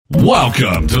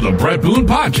Welcome to the Brett Boone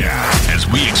Podcast, as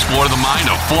we explore the mind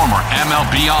of former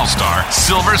MLB All-Star,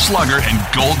 Silver Slugger, and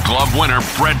Gold Glove winner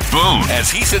Brett Boone, as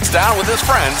he sits down with his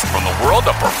friends from the world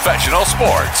of professional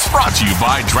sports. Brought to you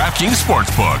by DraftKings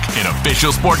Sportsbook, an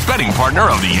official sports betting partner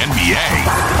of the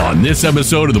NBA. On this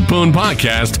episode of the Boone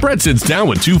Podcast, Brett sits down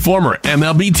with two former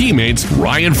MLB teammates,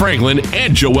 Ryan Franklin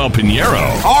and Joel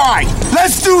Piniero. All right,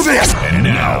 let's do this! And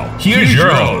now, here's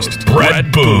your host,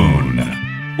 Brett Boone.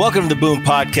 Welcome to the Boone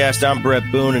Podcast. I'm Brett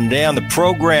Boone, and today on the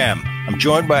program, I'm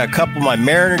joined by a couple of my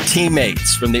Mariner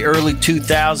teammates from the early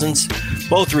 2000s.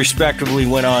 Both respectively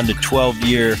went on to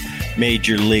 12-year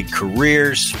Major League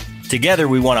careers. Together,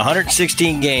 we won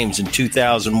 116 games in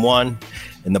 2001,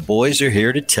 and the boys are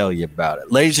here to tell you about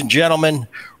it. Ladies and gentlemen,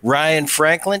 Ryan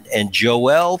Franklin and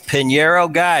Joel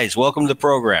Piniero. Guys, welcome to the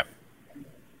program.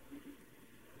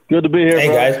 Good to be here, Hey,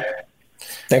 bro. guys.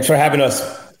 Thanks for having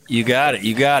us. You got it.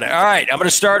 All right, I'm going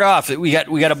to start off. We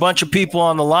got a bunch of people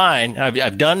on the line.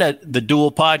 I've done the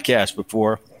dual podcast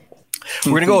before.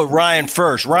 We're going to go with Ryan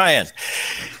first. Ryan,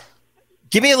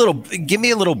 give me a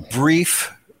little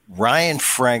brief Ryan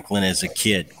Franklin as a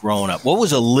kid growing up. What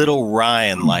was a little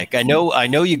Ryan like? I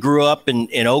know you grew up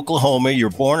in Oklahoma. You're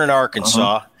born in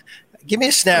Arkansas. Give me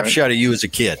a snapshot of you as a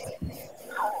kid.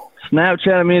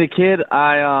 Snapchat of me as a kid.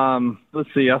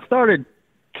 I started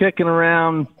kicking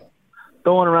around,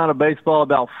 throwing around a baseball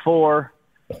about 4,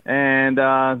 and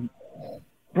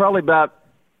probably about,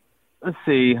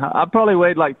 I probably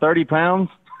weighed like 30 pounds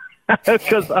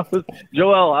because I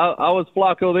was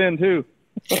Flacco then too.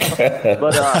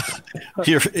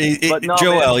 But no,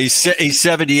 Joel, he's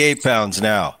 78 pounds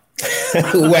now.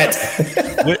 Wet.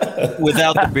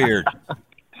 Without the beard.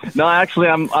 No, actually,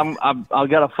 I've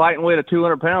got a fighting weight of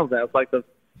 200 pounds now. It's like the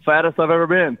fattest I've ever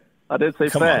been. I did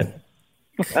say Come fat.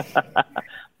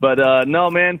 But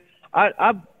no, man,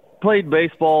 I played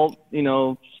baseball,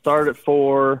 started at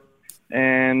 4,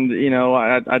 and,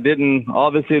 I didn't,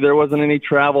 obviously there wasn't any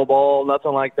travel ball,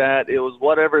 nothing like that. It was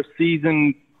whatever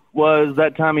season was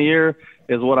that time of year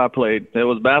is what I played. It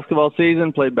was basketball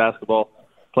season, played basketball.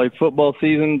 Played football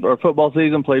season,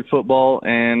 played football,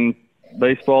 and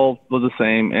baseball was the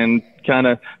same, and kind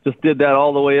of just did that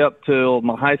all the way up till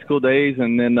my high school days,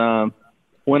 and then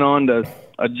went on to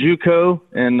a JUCO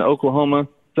in Oklahoma,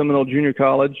 Seminole Junior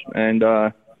College, and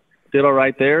did all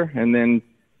right there, and then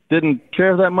didn't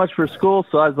care that much for school,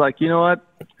 so I was like, you know what,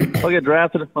 if I get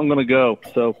drafted, I'm going to go.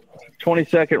 So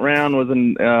 22nd round was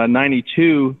in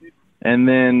 92, and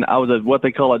then I was at what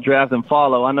they call a draft and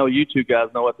follow. I know you two guys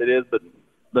know what it is, but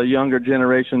the younger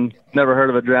generation never heard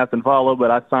of a draft and follow,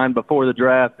 but I signed before the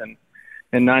draft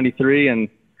in 93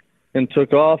 and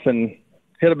took off and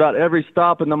hit about every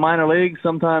stop in the minor leagues,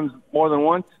 sometimes more than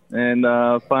once, and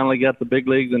finally got the big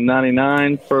leagues in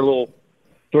 99 for a little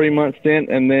 3-month stint,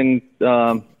 and then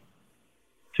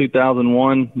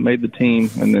 2001 made the team,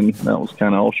 and then that was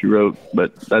kind of all she wrote.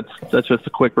 But that's just a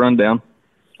quick rundown.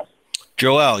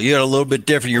 Joel, you got a little bit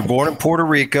different. You're born in Puerto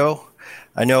Rico.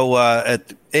 I know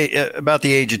at about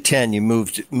the age of 10 you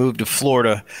moved to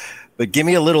Florida. But give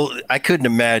me a little. I couldn't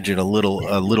imagine a little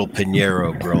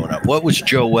Piniero growing up. What was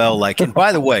Joel like? And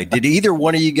by the way, did either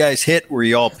one of you guys hit? Were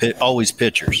you all always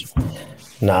pitchers?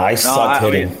 No, I sucked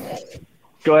hitting.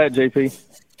 Go ahead, JP.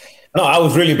 No, I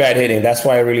was really bad hitting. That's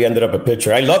why I really ended up a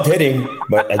pitcher. I loved hitting,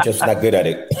 but I'm just not good at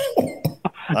it.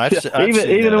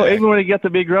 Even when he got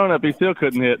to be grown up, he still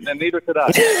couldn't hit, and neither could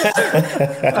I.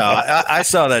 No, I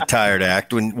saw that tired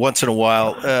act when once in a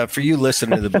while. For you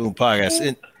listening to the Boone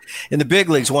Podcast. In the big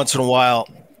leagues, once in a while,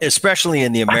 especially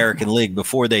in the American League,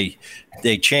 before they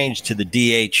changed to the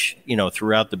DH,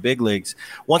 throughout the big leagues,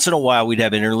 once in a while we'd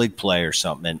have interleague play or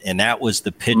something, and that was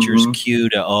the pitcher's cue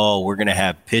to, we're going to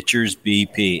have pitchers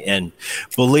BP. And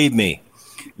believe me,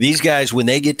 these guys, when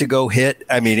they get to go hit,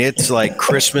 I mean, it's like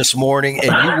Christmas morning,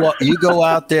 and you go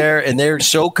out there, and they're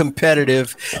so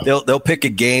competitive. They'll pick a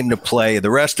game to play.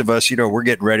 The rest of us, we're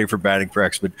getting ready for batting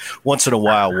practice, but once in a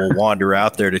while we'll wander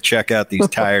out there to check out these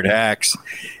tired hacks.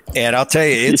 And I'll tell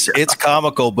you, it's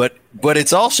comical, but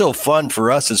it's also fun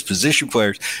for us as position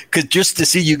players, because just to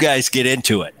see you guys get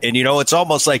into it. And, it's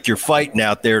almost like you're fighting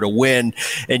out there to win,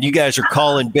 and you guys are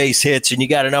calling base hits, and you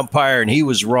got an umpire, and he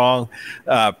was wrong.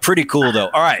 Pretty cool, though.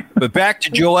 All right, but back to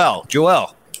Joel.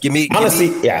 Joel, give me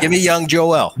young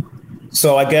Joel.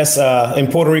 So I guess in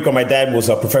Puerto Rico, my dad was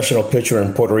a professional pitcher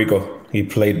in Puerto Rico. He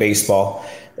played baseball.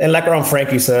 And like around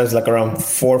Frankie says, like around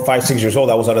 4, 5, 6 years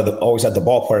old, I was always at the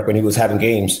ballpark when he was having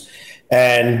games.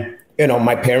 And,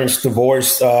 my parents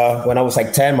divorced when I was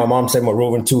like 10. My mom said, we're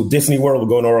moving to Disney World. We're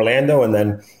going to Orlando. And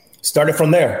then started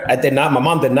from there. My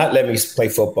mom did not let me play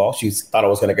football. She thought I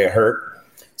was going to get hurt.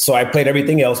 So I played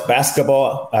everything else.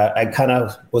 Basketball, I kind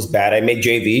of was bad. I made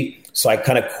JV, so I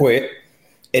kind of quit.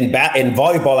 In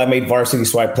volleyball, I made varsity,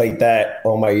 so I played that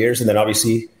all my years. And then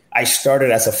obviously I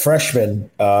started as a freshman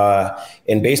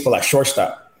in baseball at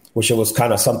shortstop, which was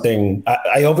kind of something.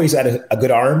 I always had a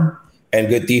good arm and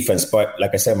good defense, but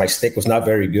like I said, my stick was not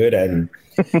very good. And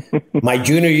my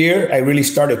junior year, I really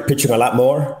started pitching a lot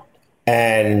more.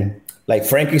 And like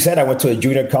Frankie said, I went to a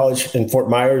junior college in Fort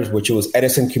Myers, which was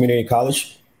Edison Community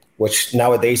College, which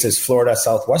nowadays is Florida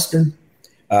Southwestern.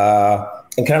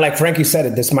 And kind of like Frankie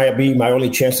said, this might be my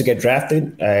only chance to get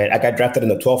drafted. I got drafted in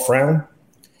the 12th round,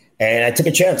 and I took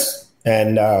a chance.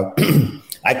 And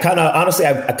I kind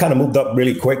of moved up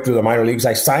really quick through the minor leagues.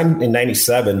 I signed in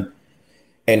 97.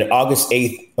 And August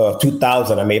 8th of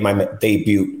 2000, I made my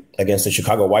debut against the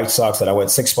Chicago White Sox, and I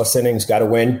went 6+ innings, got a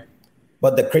win.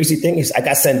 But the crazy thing is I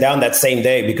got sent down that same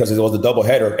day because it was a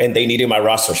doubleheader, and they needed my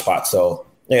roster spot. So,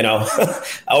 I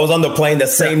was on the plane the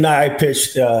same night I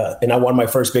pitched, and I won my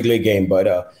first big league game.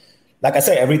 But like I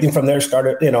said, everything from there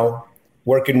started,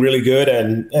 working really good.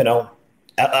 And,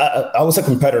 I was a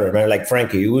competitor, man, like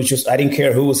Frankie. It was just, I didn't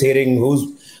care who was hitting,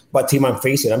 what team I'm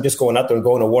facing. I'm just going out there and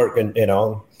going to work. And,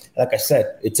 like I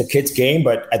said, it's a kid's game,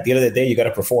 but at the end of the day, you got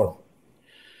to perform.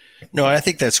 No, I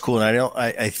think that's cool. And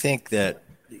I think that,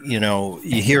 you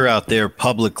hear out there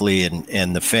publicly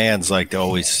and the fans like to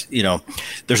always,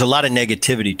 there's a lot of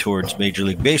negativity towards Major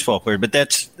League Baseball players, but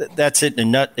that's it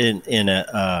in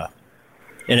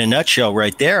a nutshell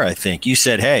right there. I think you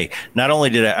said, hey, not only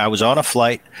did I was on a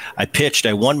flight, I pitched,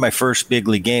 I won my first big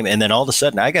league game, and then all of a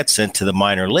sudden I got sent to the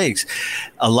minor leagues.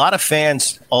 A lot of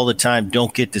fans all the time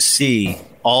don't get to see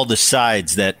all the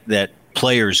sides that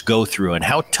players go through and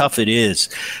how tough it is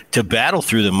to battle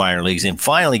through the minor leagues and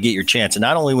finally get your chance. And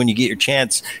not only when you get your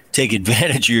chance, take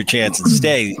advantage of your chance and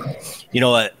stay.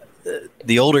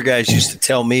 The older guys used to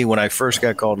tell me when I first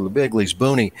got called to the big leagues,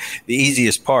 Boone, the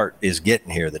easiest part is getting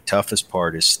here. The toughest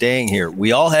part is staying here.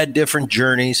 We all had different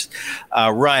journeys.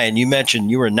 Ryan, you mentioned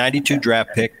you were a 92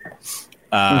 draft pick.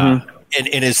 And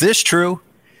is this true?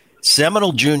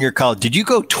 Seminole Junior College. Did you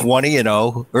go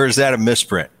 20-0 or is that a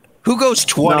misprint? Who goes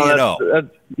 20-0?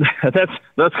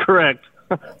 That's correct.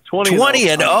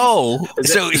 20-0.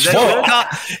 So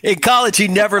in college, he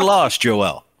never lost,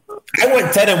 Joel. I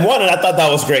went 10-1, and I thought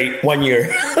that was great one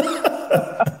year.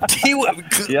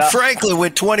 Franklin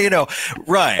went 20-0.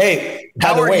 Right. Hey,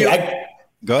 by the way,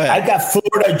 go ahead. I got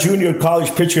Florida Junior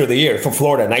College Pitcher of the Year for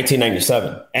Florida in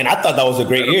 1997, and I thought that was a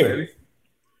great year.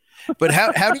 But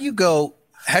how do you go?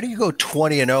 How do you go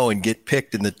 20-0 and get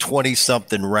picked in the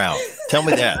 20-something round? Tell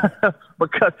me that.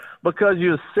 because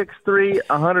you're 6'3",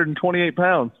 128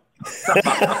 pounds.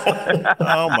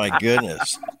 Oh my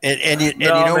goodness! And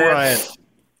Ryan.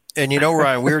 And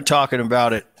Ryan, we were talking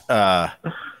about it, off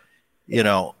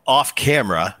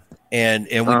camera, and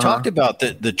we talked about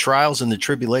the trials and the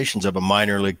tribulations of a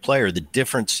minor league player, the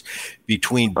difference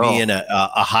between being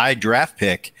a high draft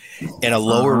pick and a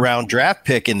lower round draft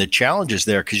pick, and the challenges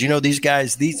there. Because these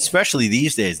guys, especially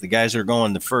these days, the guys that are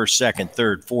going the first, second,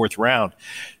 third, fourth round,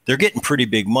 they're getting pretty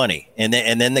big money, and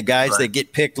then the guys that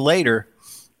get picked later.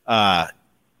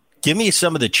 Give me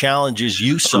some of the challenges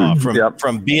you saw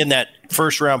from being that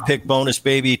first round pick bonus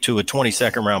baby to a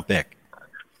 22nd round pick.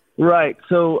 Right.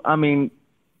 So, I mean,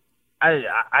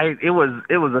 it was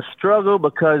a struggle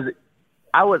because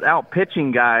I was out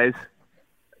pitching guys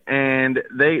and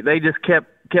they just kept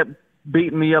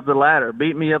beating me up the ladder,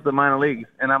 beating me up the minor leagues.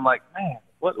 And I'm like, man,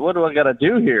 what do I got to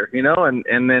do here?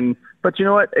 And then, but you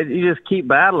know what? You just keep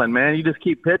battling, man. You just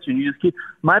keep pitching.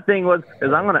 My thing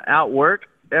is I'm going to outwork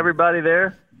everybody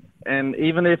there. And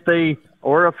even if they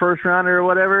were a first rounder or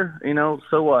whatever,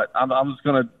 so what? I'm just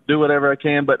going to do whatever I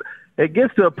can. But it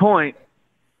gets to a point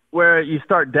where you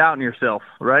start doubting yourself,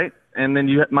 right? And then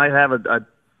you might have a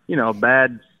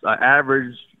bad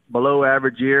average, below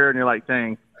average year, and you're like,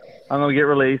 dang, I'm going to get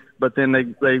released. But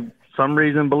then they some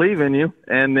reason believe in you,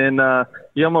 and then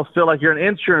you almost feel like you're an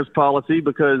insurance policy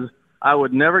because I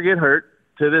would never get hurt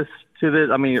to this.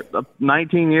 I mean,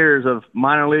 19 years of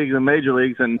minor leagues and major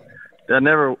leagues, and I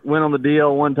never went on the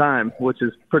DL one time, which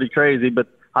is pretty crazy. But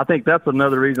I think that's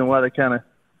another reason why they kind of,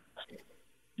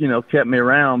 kept me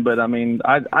around. But I mean,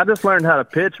 I just learned how to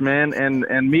pitch, man,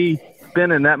 and me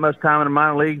spending that much time in the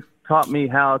minor leagues taught me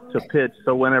how to pitch.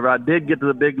 So whenever I did get to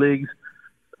the big leagues,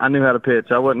 I knew how to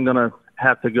pitch. I wasn't gonna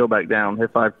have to go back down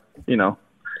if I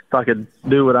could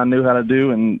do what I knew how to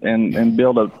do and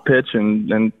build a pitch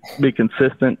and be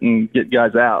consistent and get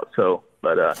guys out. So.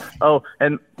 But,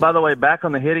 and by the way, back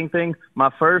on the hitting thing,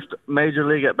 my first major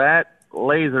league at bat,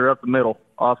 laser up the middle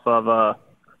off of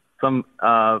some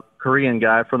Korean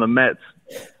guy from the Mets.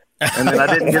 And then I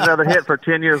didn't get another hit for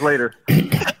 10 years later.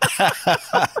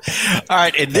 All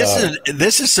right, and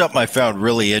this is something I found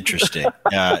really interesting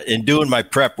in doing my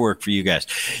prep work for you guys.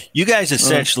 You guys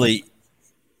essentially,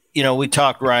 we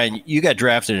talked, Ryan, you got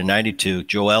drafted in 92,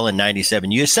 Joel in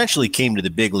 97. You essentially came to the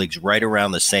big leagues right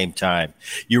around the same time.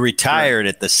 You retired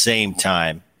at the same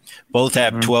time. Both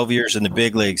have 12 years in the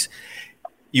big leagues.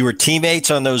 You were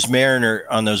teammates on those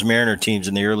Mariner teams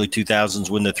in the early 2000s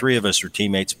when the three of us were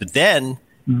teammates. But then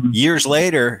years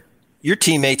later, you're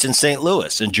teammates in St.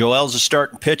 Louis, and Joel's a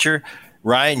starting pitcher.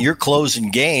 Ryan, you're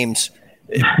closing games.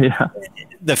 Yeah.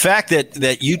 The fact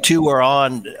that you two are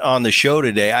on the show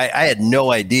today, I had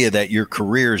no idea that your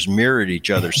careers mirrored each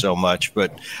other so much,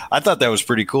 but I thought that was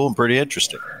pretty cool and pretty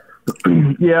interesting.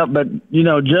 Yeah, but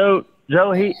Joe,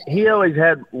 he always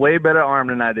had way better arm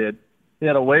than I did. He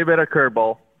had a way better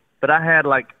curveball, but I had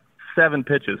like 7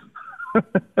 pitches.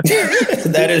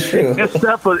 That is true. His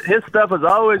stuff has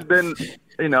always been,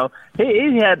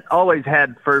 he had always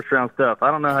had first round stuff.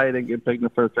 I don't know how he didn't get picked in the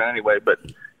first round anyway, but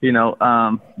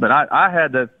but I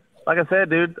had to, like I said,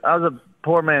 dude, I was a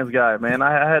poor man's guy, man.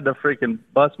 I had to freaking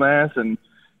bust my ass and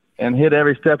hit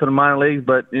every step in the minor leagues.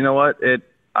 But you know what? It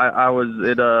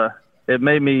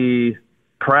made me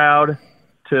proud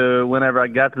to whenever I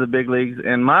got to the big leagues.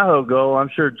 And my whole goal, I'm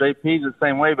sure JP's the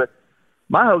same way, but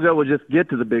my whole goal was just get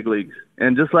to the big leagues.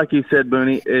 And just like you said,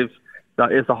 Boone, it's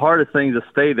the hardest thing to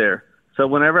stay there. So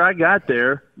whenever I got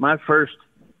there, my first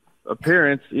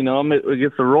appearance, I'm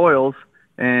against the Royals,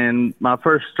 and my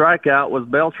first strikeout was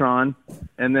Beltran,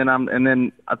 and then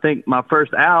I think my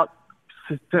first out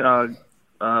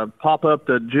pop up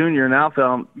to junior and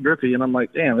outfield Griffey, and I'm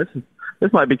like, damn,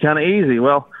 this might be kind of easy.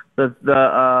 Well,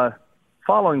 the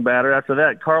following batter after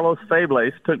that, Carlos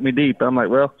Fables, took me deep. I'm like,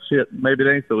 well, shit, maybe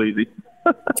it ain't so easy.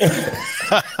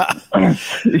 Yeah.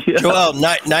 Joel,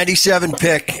 97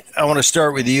 pick. I want to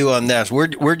start with you on this.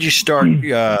 Where'd you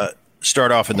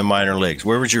start off in the minor leagues?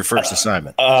 Where was your first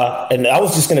assignment? And I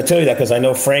was just going to tell you that because I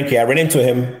know Frankie. I ran into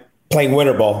him playing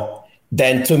winter ball.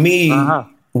 Then to me,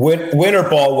 winter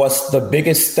ball was the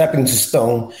biggest stepping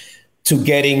stone to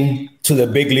getting to the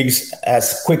big leagues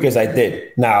as quick as I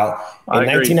did. Now, in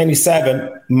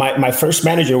 1997, my first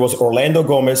manager was Orlando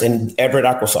Gomez and Everett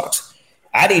Aqua Sox.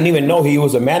 I didn't even know he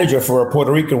was a manager for a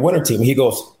Puerto Rican winter team. He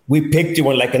goes, we picked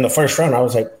you in the first round. I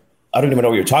was like, I don't even know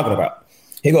what you're talking about.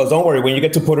 He goes, don't worry. When you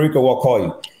get to Puerto Rico, we'll call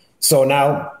you. So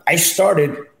now I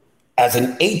started as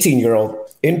an 18-year-old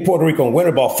in Puerto Rico in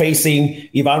winter ball facing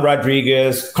Ivan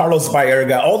Rodriguez, Carlos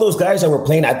Baerga, all those guys that were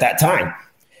playing at that time.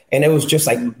 And it was just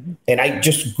like, and I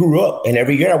just grew up. And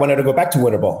every year I wanted to go back to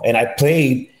winter ball. And I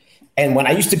played. And when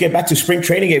I used to get back to spring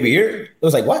training every year, it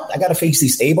was like, what? I got to face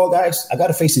these A-ball guys. I got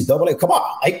to face these double-A. Come on.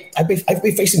 I've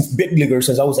been facing big leaguers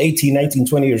since I was 18, 19,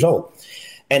 20 years old.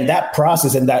 And that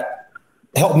process and that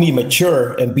helped me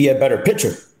mature and be a better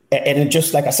pitcher. And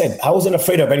just like I said, I wasn't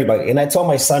afraid of anybody. And I told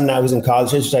my son now who's in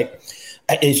college,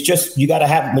 it's just you got to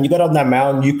have, when you get on that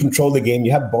mound, you control the game,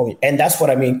 you have bowling. And that's what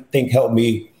think helped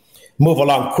me move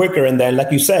along quicker. And then,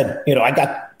 like you said, I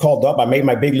got called up. I made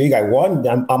my big league. I won.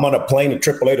 I'm on a plane in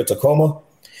AAA to Tacoma.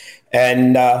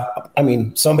 And,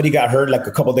 somebody got hurt like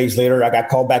a couple of days later. I got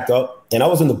called back up. And I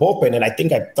was in the bullpen. And I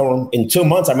think in 2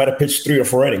 months, I might have pitched 3 or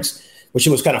 4 innings, which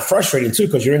was kind of frustrating, too,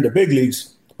 because you're in the big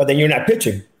leagues, but then you're not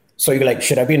pitching. So you're like,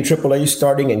 should I be in AAA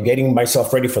starting and getting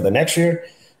myself ready for the next year?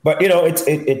 But,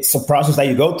 it's a process that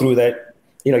you go through that,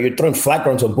 you're throwing flat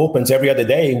grounds on bullpens every other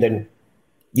day, and then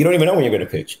you don't even know when you're going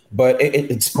to pitch. But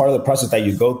it's part of the process that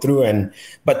you go through.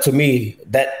 But to me,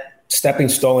 that stepping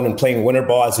stone and playing winter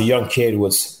ball as a young kid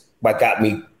was what got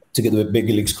me to get to the big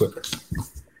leagues quicker.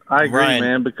 I agree, Ryan,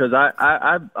 man, because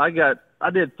I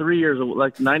did 3 years of,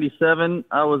 like 97,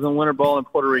 I was in winter ball in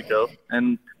Puerto Rico,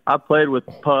 and I played with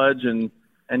Pudge and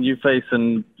you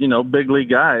facing, big league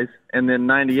guys. And then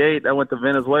 98, I went to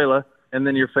Venezuela, and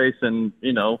then you're facing,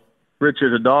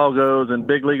 Richard Hidalgos and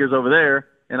big leaguers over there.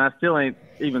 And I still ain't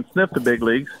even sniffed the big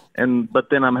leagues. But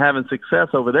then I'm having success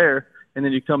over there. And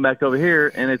then you come back over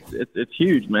here, and it's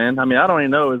huge, man. I mean, I don't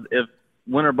even know if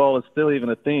winter ball is still even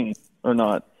a thing or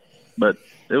not, but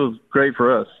it was great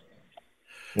for us.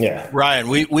 Yeah. Ryan,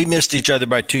 we missed each other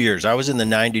by 2 years. I was in the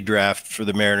 90 draft for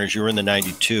the Mariners. You were in the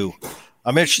 92.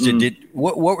 I'm interested.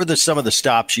 What were some of the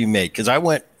stops you made? Because I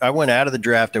went out of the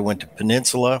draft. I went to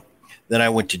Peninsula. Then I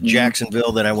went to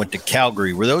Jacksonville. Then I went to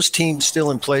Calgary. Were those teams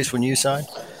still in place when you signed?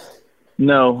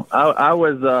 No, I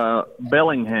was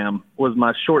Bellingham was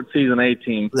my short season A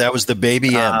team. That was the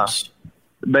Baby M's.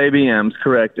 Baby M's,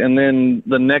 correct. And then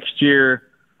the next year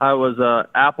I was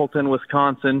Appleton,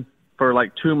 Wisconsin for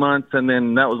like 2 months, and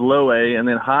then that was low A, and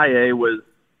then high A was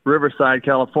Riverside,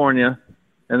 California,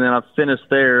 and then I finished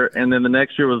there. And then the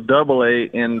next year was Double-A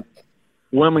in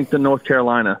Wilmington, North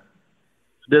Carolina.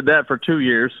 Did that for 2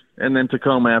 years, and then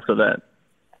Tacoma after that.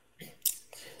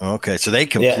 Okay, so they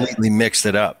completely mixed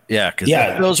it up. Yeah, because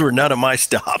those were none of my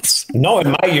stops. No,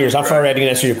 in my years, I'm sorry I didn't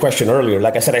answer your question earlier.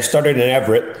 Like I said, I started in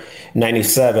Everett,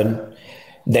 97.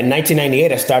 Then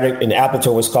 1998, I started in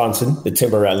Appleton, Wisconsin, the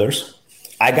Timber Rattlers.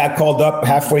 I got called up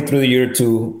halfway through the year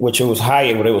to, which it was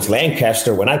high, but it was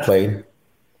Lancaster when I played.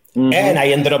 Mm-hmm. And I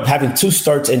ended up having 2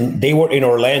 starts, and they were in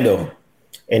Orlando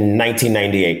in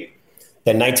 1998.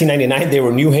 Then 1999, they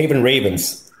were New Haven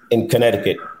Ravens in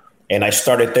Connecticut. And I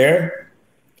started there.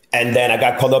 And then I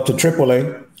got called up to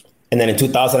AAA. And then in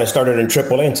 2000, I started in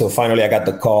AAA until finally I got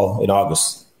the call in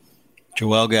August.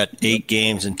 Joel got 8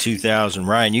 games in 2000.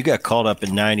 Ryan, you got called up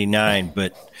in 99.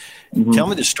 But tell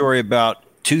me the story about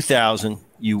 2000.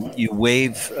 You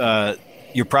waive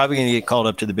you're probably going to get called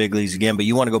up to the big leagues again, but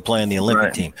you want to go play on the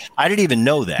Olympic team. I didn't even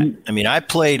know that. I mean, I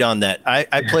played on that.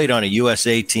 I played on a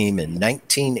USA team in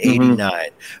 1989,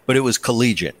 but it was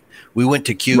collegiate. We went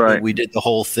to Cuba. We did the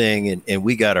whole thing, and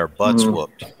we got our butts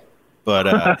whooped.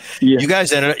 But you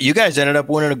guys ended up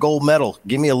winning a gold medal.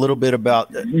 Give me a little bit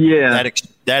about that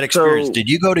experience. Did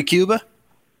you go to Cuba?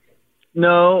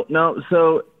 No.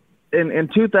 So in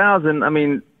 2000, I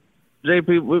mean,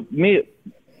 JP,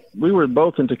 we were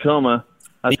both in Tacoma,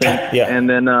 I think. Yeah. And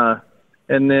then I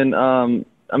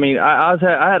mean, I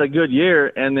had a good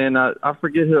year, and then I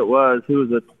forget who it was. Who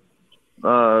was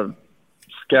a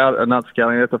scout? Not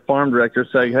scouting. That's a farm director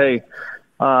saying, "Hey,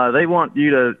 they want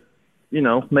you to,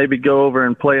 maybe go over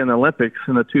and play in the Olympics,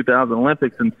 in the 2000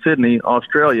 Olympics in Sydney,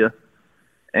 Australia.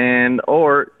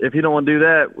 Or if you don't want to do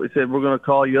that, we said, we're going to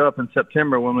call you up in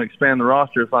September when we expand the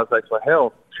roster." So I was like, well,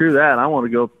 hell, screw that. I want to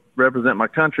go represent my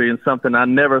country in something I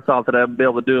never thought that I'd be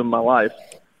able to do in my life.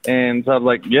 And so I was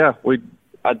like, yeah,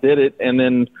 I did it. And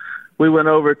then we went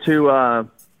over to,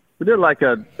 we did it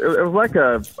was like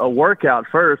a workout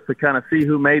first to kind of see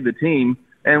who made the team.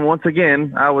 And once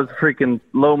again, I was freaking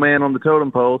low man on the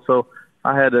totem pole. So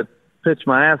I had to pitch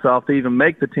my ass off to even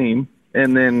make the team,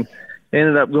 and then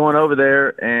ended up going over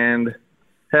there. And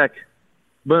heck,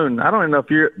 Boone, I don't even know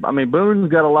if Boone's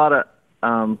got a lot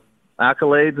of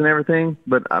accolades and everything,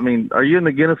 but I mean, are you in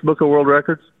the Guinness Book of World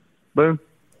Records, Boone?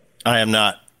 I am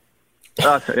not.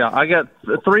 Yeah, I got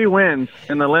 3 wins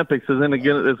in the Olympics. Is in the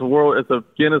Guinness. It's a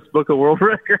Guinness Book of World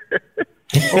Record.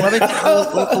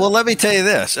 Let me tell you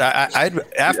this.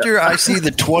 After I see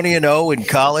the 20-0 in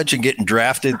college and getting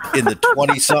drafted in the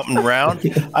 20-something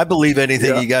round, I believe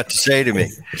anything you got to say to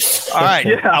me. All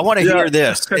right, I want to hear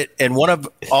this, and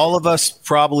all of us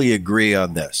probably agree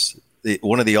on this.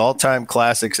 One of the all-time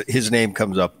classics. His name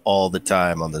comes up all the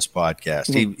time on this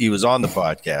podcast. He was on the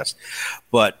podcast,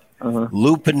 but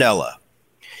Lou Piniero.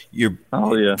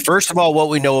 First of all, what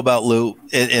we know about Lou,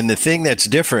 and the thing that's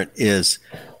different is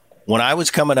when I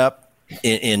was coming up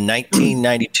in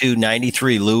 1992,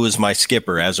 93, Lou was my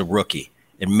skipper as a rookie.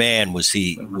 And man, was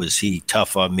he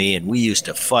tough on me. And we used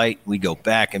to fight. We go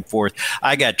back and forth.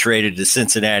 I got traded to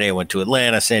Cincinnati. I went to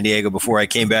Atlanta, San Diego before I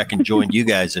came back and joined you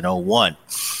guys in 01.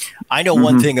 I know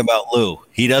one thing about Lou.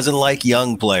 He doesn't like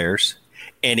young players.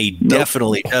 And he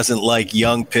definitely doesn't like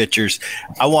young pitchers.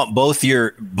 I want both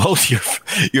your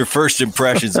first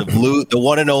impressions of Lou, the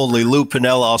one and only Lou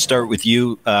Piniero. I'll start with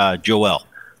you, Joel.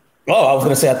 Oh, I was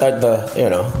going to say I thought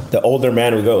the older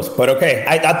man who goes. But okay,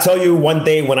 I'll tell you one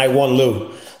day when I won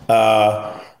Lou.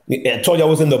 I told you I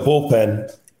was in the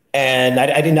bullpen, and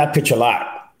I did not pitch a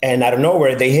lot. And out of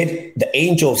nowhere, the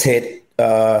Angels hit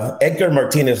Edgar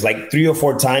Martinez like 3 or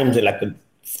 4 times in like a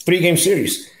 3-game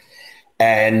series.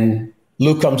 And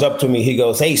Lou comes up to me. He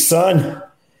goes, "Hey, son,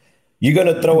 you're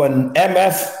going to throw an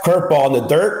MF curveball in the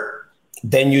dirt,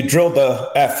 then you drill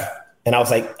the F." And I was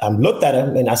like, I looked at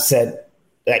him and I said,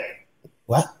 like,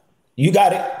 "What? You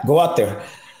got it. Go out there."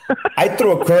 I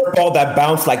threw a curveball that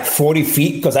bounced like 40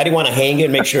 feet because I didn't want to hang it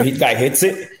and make sure his guy hits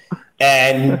it.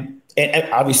 And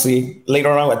obviously,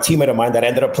 later on, a teammate of mine that I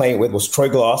ended up playing with was Troy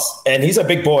Gloss, and he's a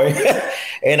big boy.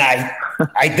 And I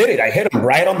did it. I hit him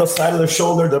right on the side of the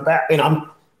shoulder, the back, and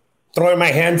I'm throwing my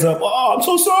hands up. "Oh, I'm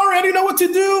so sorry. I didn't know what to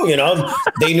do."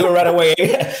 They knew right away.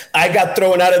 I got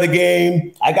thrown out of the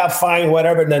game. I got fined,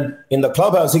 whatever. And then in the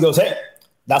clubhouse, he goes, "Hey,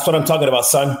 that's what I'm talking about,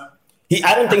 son."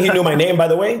 I don't think he knew my name, by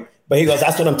the way, but he goes,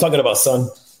 "That's what I'm talking about, son."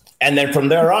 And then from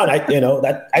there on, I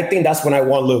think that's when I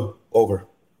won Lou over.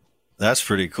 That's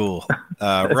pretty cool.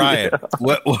 Ryan,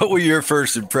 what were your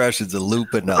first impressions of Lou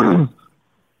Piniero?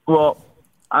 Well,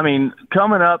 I mean,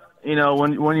 coming up,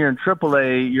 when you're in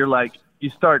AAA, you're like, you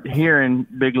start hearing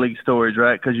big league stories,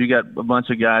 right? Because you got a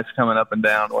bunch of guys coming up and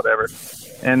down, whatever.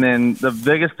 And then the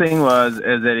biggest thing is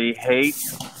that he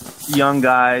hates young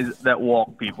guys that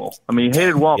walk people. I mean, he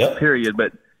hated walks, period,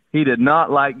 but he did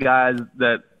not like guys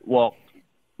that walked,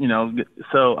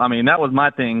 So, I mean, that was my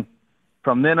thing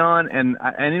from then on. And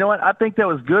you know what? I think that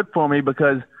was good for me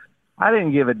because I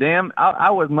didn't give a damn.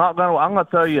 I was not going to – I'm going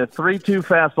to throw you a 3-2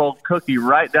 fastball cookie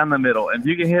right down the middle. And if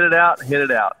you can hit it out, hit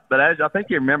it out. But I think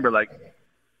you remember,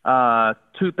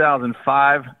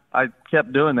 2005 – I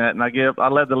kept doing that, and I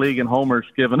led the league in homers,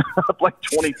 giving up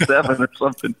 27 or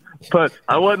something. But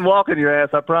I wasn't walking your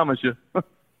ass, I promise you.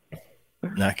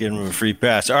 Not giving him a free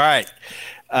pass. All right.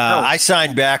 I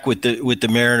signed back with the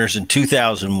Mariners in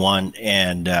 2001,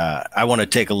 and I want to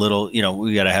take a little.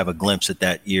 We got to have a glimpse at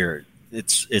that year.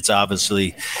 It's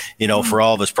obviously, for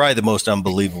all of us, probably the most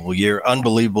unbelievable year.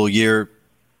 Unbelievable year,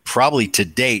 probably to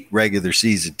date. Regular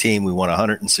season team, we won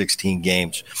 116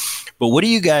 games. But what do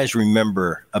you guys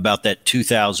remember about that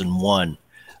 2001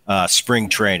 spring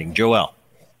training? Joel?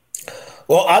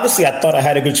 Well, obviously, I thought I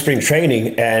had a good spring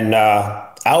training, and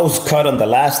I was cut on the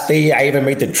last day. I even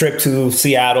made the trip to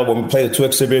Seattle when we played the 2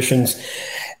 exhibitions.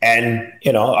 And,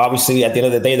 obviously, at the end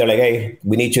of the day, they're like, hey,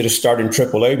 we need you to start in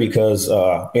AAA because,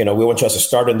 we want you to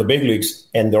start in the big leagues,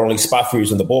 and the only spot for you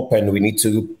is in the bullpen. We need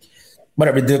to,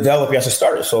 develop you as a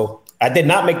starter. So I did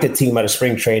not make the team out of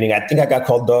spring training. I think I got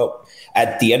called up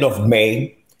at the end of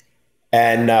May.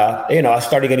 And, I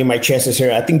started getting my chances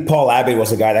here. I think Paul Abbott was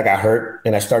the guy that got hurt,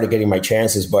 and I started getting my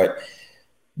chances. But,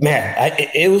 man,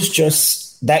 it was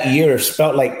just that year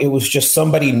felt like it was just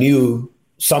somebody new,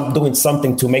 doing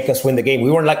something to make us win the game.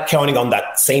 We weren't counting on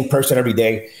that same person every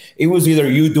day. It was either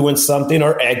you doing something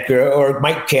or Edgar or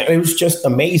Mike Camp. It was just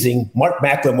amazing. Mark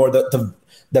McLemore,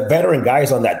 the veteran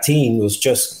guys on that team was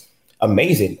just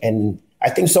amazing. And I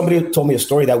think somebody told me a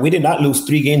story that we did not lose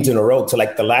 3 games in a row till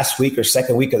the last week or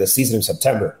second week of the season in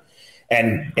September.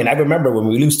 And I remember when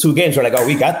we lose 2 games, we're like, oh,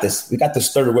 we got this. We got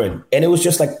this third win. And it was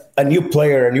just like a new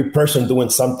player, a new person doing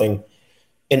something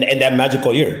in that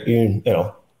magical year,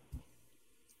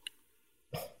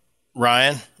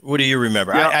 Ryan, what do you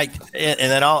remember? Yeah. And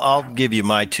then I'll give you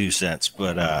my 2 cents,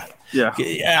 but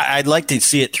yeah, I'd like to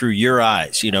see it through your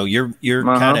eyes. You're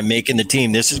kind of making the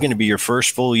team. This is going to be your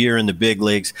first full year in the big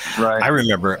leagues. Right. I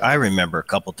remember a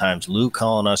couple times Lou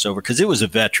calling us over because it was a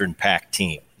veteran-packed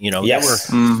team. Yes.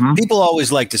 People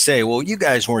always like to say, well, you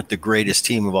guys weren't the greatest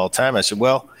team of all time. I said,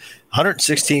 well,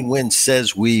 116 wins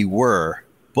says we were,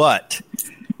 but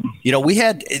we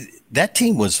had that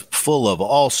team was full of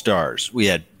all-stars. We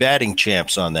had batting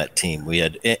champs on that team. We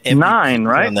had MVPs 9,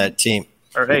 right? on that team.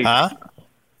 Or 8. Huh?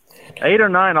 8 or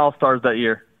 9 all-stars that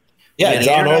year. Yeah,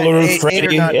 John Olerud,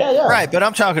 Freddie. Yeah. Right, but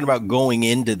I'm talking about going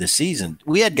into the season.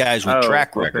 We had guys with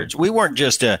track records. We weren't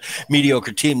just a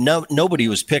mediocre team. Nobody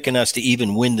was picking us to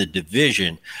even win the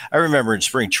division. I remember in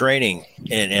spring training,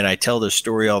 and I tell this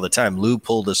story all the time, Lou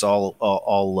pulled us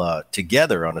all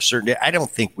together on a certain day. I don't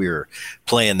think we were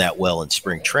playing that well in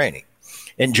spring training.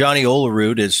 And Johnny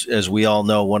Olerud is, as we all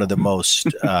know, one of the most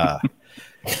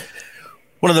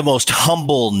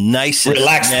humble, nicest,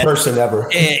 relaxed person ever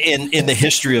in the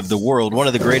history of the world. One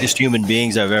of the greatest human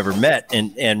beings I've ever met,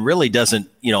 and really doesn't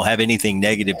have anything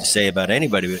negative to say about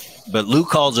anybody. But Lou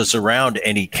calls us around,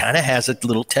 and he kind of has a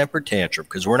little temper tantrum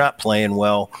because we're not playing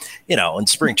well. In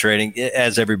spring training,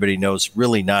 as everybody knows,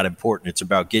 really not important. It's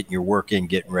about getting your work in,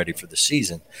 getting ready for the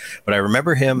season. But I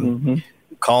remember him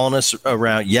calling us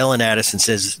around, yelling at us, and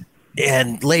says,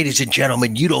 and ladies and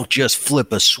gentlemen, you don't just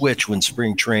flip a switch when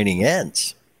spring training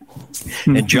ends.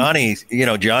 And Johnny,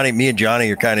 me and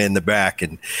Johnny are kind of in the back,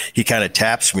 and he kind of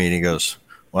taps me and he goes,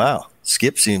 wow,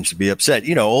 Skip seems to be upset.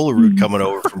 Olerud coming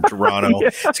over from Toronto.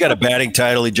 He's got a batting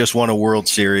title. He just won a World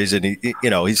Series, and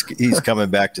he's coming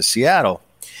back to Seattle.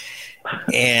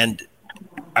 And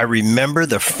I remember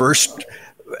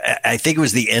I think it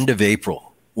was the end of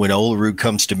April when Olerud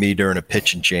comes to me during a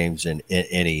pitching change, and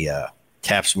he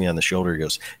taps me on the shoulder. He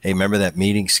goes, hey, remember that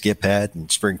meeting Skip had in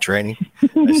spring training?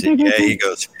 I said, yeah. He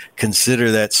goes, consider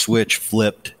that switch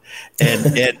flipped.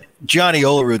 And Johnny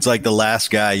Olerud's like the last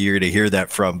guy you're going to hear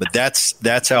that from. But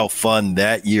that's how fun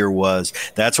that year was.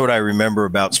 That's what I remember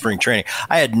about spring training.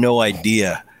 I had no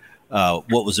idea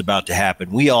what was about to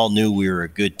happen. We all knew we were a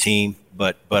good team,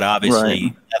 but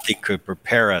obviously nothing could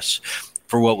prepare us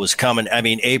for what was coming. I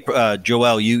mean,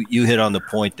 Joel, you hit on the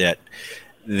point that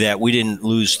we didn't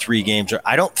lose 3 games.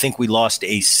 I don't think we lost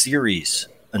a series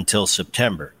until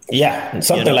September. Yeah,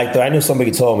 something like that. I knew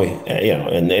somebody told me,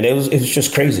 and it was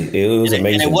just crazy. It was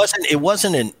amazing. And it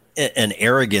wasn't an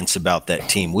arrogance about that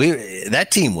team.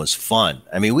 That team was fun.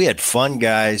 I mean, we had fun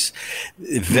guys,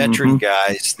 veteran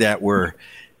guys that were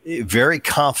very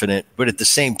confident, but at the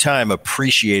same time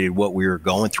appreciated what we were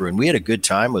going through, and we had a good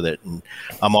time with it. And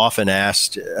I'm often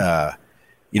asked,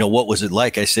 what was it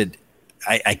like? I said,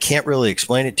 I can't really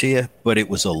explain it to you, but it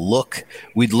was a look.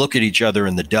 We'd look at each other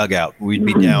in the dugout. We'd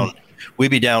be down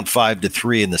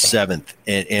 5-3 in the seventh,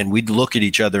 and we'd look at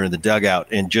each other in the dugout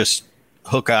and just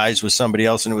hook eyes with somebody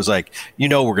else, and it was like, we're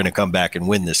going to come back and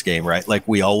win this game, right? Like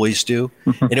we always do.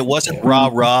 And it wasn't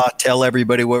rah, tell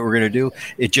everybody what we're going to do.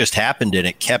 It just happened, and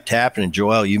it kept happening.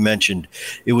 Joel, you mentioned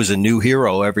it was a new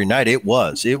hero every night. It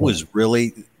was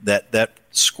really that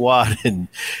squad, and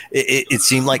it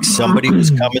seemed like somebody was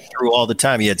coming through all the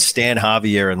time. You had Stan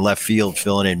Javier in left field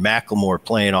filling in, Macklemore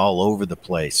playing all over the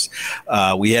place.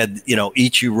 We had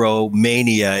Ichiro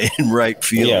Mania in right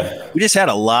field. Yeah. We just had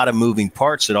a lot of moving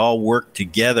parts that all worked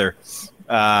together.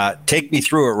 Take me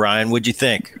through it, Ryan. What'd you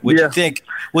think? What'd you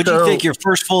think your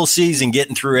first full season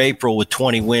getting through April with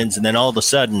 20 wins, and then all of a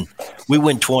sudden we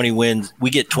win 20 wins, we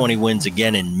get 20 wins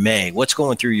again in May? What's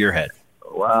going through your head?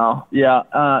 Wow.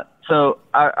 Yeah. So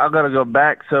I got to go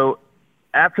back. So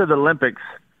after the Olympics,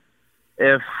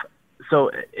 if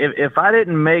I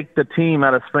didn't make the team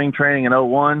out of spring training in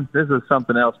 2001, this is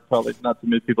something else probably not too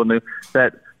many people knew,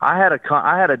 that I had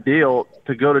a deal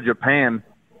to go to Japan,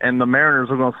 and the Mariners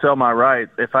were going to sell my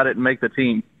rights if I didn't make the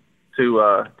team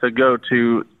to go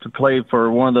to play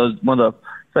for one of the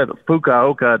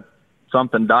Fukuoka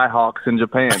something Daihawks in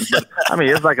Japan. But I mean,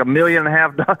 it's like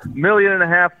 $1.5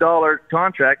 million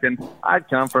contract, and I'd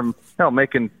come from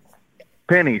making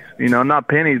pennies, not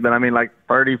pennies, but I mean like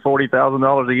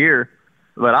 $30,000-$40,000 a year.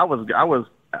 But I was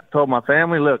told my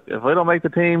family, look, if we don't make the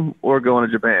team, we're going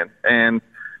to Japan. And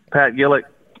Pat Gillick,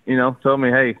 told me,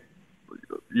 hey,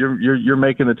 you're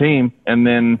making the team, and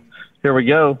then here we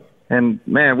go. And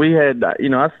man, we had I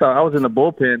was in the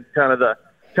bullpen, kind of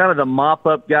the mop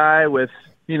up guy with.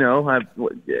 I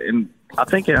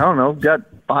think, got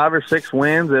 5 or 6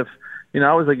 wins. If,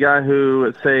 I was a guy who,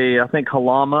 I think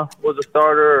Halama was a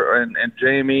starter, and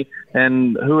Jamie,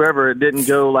 and whoever, it didn't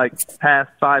go like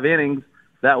past 5 innings,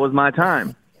 that was my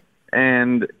time.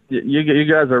 And you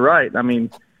guys are right. I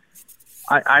mean,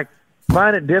 I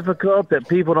find it difficult that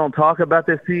people don't talk about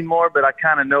this team more, but I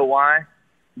kind of know why,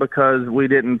 because we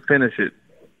didn't finish it.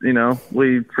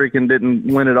 We freaking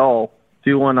didn't win it all. If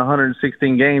you won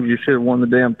 116 games, you should have won the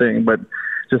damn thing, but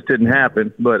just didn't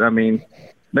happen. But, I mean,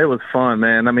 it was fun,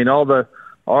 man. I mean, all the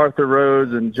Arthur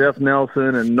Rhodes and Jeff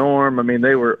Nelson and Norm, I mean,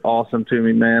 they were awesome to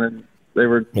me, man. And they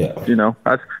were,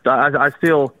 I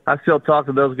still talk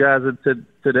to those guys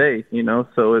today,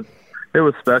 so it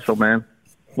was special, man.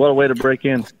 What a way to break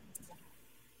in.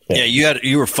 Yeah,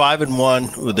 you were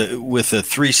 5-1 with a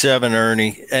 3.7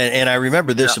 Ernie, and I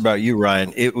remember this about you,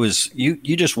 Ryan. It was you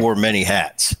just wore many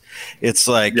hats. It's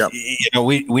like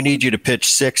we need you to pitch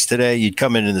 6 today. You'd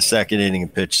come in the second inning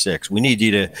and pitch 6. We need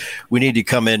you to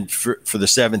come in for the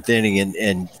 7th inning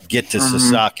and get to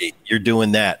Sasaki. You're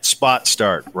doing that spot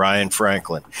start, Ryan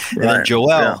Franklin, and then Joel.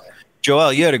 Yeah.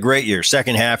 Joel, you had a great year.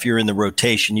 Second half, you're in the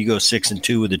rotation. You go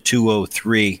 6-2 with a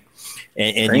 2.03,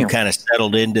 and you kind of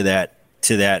settled into that.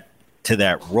 To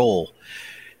that role.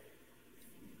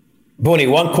 Boone,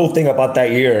 one cool thing about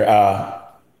that year,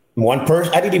 one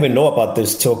person, I didn't even know about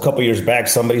this till a couple years back.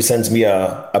 Somebody sends me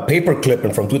a paper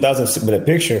clipping from 2006 with a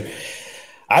picture.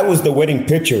 I was the winning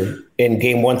pitcher in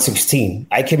game 116.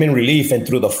 I came in relief and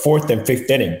threw the 4th and 5th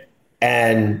inning.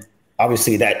 And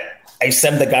obviously that I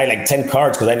sent the guy like 10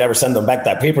 cards because I never sent them back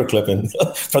that paper clipping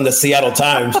from the Seattle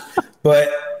Times. But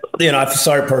I'm a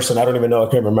sorry person. I don't even know.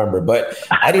 I can't remember. But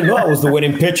I didn't know I was the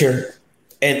winning pitcher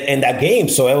in that game.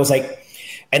 So it was like,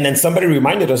 and then somebody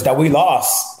reminded us that we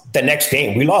lost the next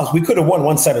game. We lost. We could have won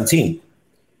 117.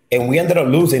 And we ended up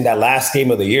losing that last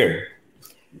game of the year.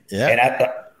 Yeah. And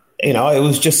it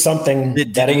was just something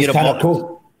that it was kind of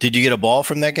cool. Did you get a ball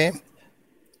from that game?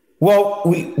 Well,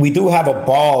 we do have a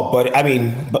ball, but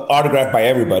autographed by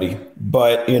everybody.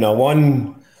 But,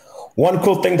 one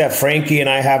cool thing that Frankie and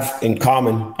I have in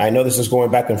common, I know this is going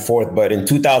back and forth, but in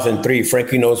 2003,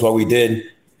 Frankie knows what we did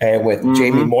with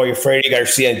Jamie Moyer, Freddie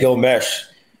Garcia, and Gil Mesh.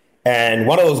 And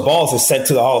one of those balls is sent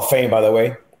to the Hall of Fame, by the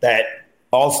way, that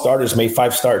all starters made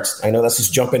 5 starts. I know that's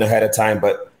just jumping ahead of time,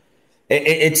 but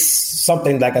it's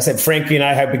something, like I said, Frankie and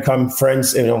I have become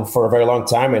friends for a very long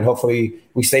time, and hopefully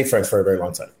we stay friends for a very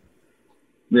long time.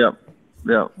 Yeah.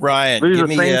 Ryan, we were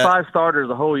the same 5 starters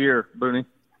the whole year, Boone.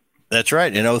 That's right,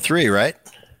 in 2003, right?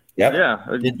 Yep.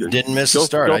 Yeah. Didn't miss a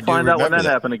start. Go find out when that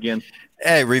happened again.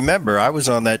 Hey, remember, I was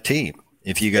on that team.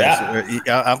 If you guys,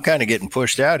 I'm kind of getting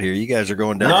pushed out here. You guys are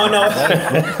going down.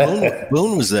 No.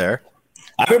 Boone was there.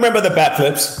 I remember the bat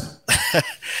flips.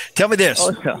 Tell me this.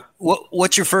 Oh, yeah.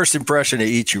 What's your first impression of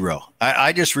Ichiro?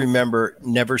 I just remember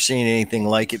never seeing anything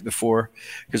like it before.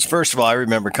 Because first of all, I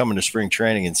remember coming to spring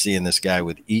training and seeing this guy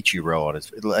with Ichiro on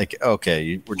his, like,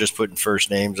 okay, we're just putting first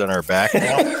names on our back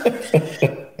now.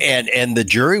 and the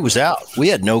jury was out. We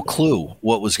had no clue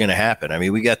what was going to happen. I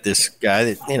mean, we got this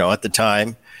guy that, at the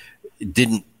time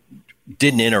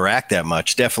didn't interact that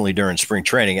much, definitely during spring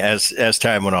training. As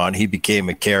time went on, he became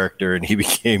a character, and he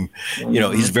became,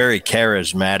 he's a very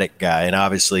charismatic guy. And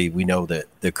obviously we know that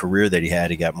the career that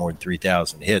he got more than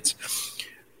 3,000 hits.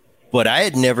 But I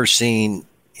had never seen,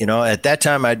 at that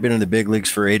time I'd been in the big leagues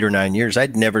for 8 or 9 years.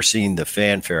 I'd never seen the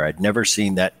fanfare. I'd never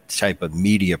seen that type of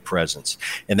media presence.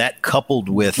 And that coupled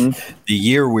with the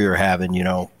year we were having,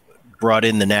 brought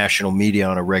in the national media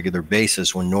on a regular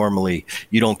basis when normally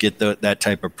you don't get that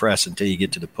type of press until you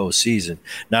get to the postseason.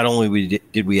 Not only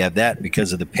did we have that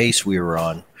because of the pace we were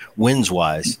on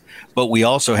wins-wise, but we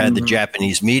also had the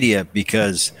Japanese media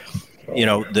because,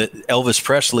 the Elvis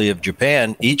Presley of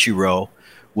Japan, Ichiro,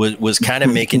 was kind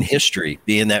of making history,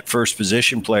 being that first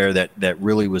position player that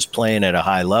really was playing at a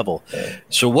high level.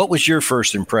 So what was your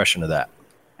first impression of that?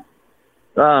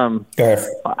 My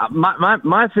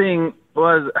thing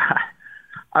was,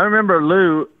 I remember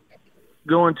Lou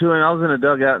going to him. I was in a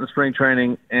dugout in spring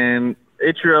training, and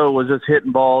Ichiro was just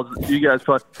hitting balls. You guys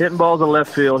hitting balls in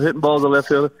left field, hitting balls in left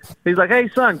field. He's like, "Hey,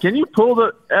 son, can you pull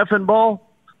the effing ball?"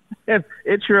 And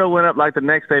Ichiro went up like the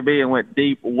next AB and went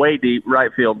deep, way deep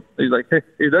right field. He's like, "Hey,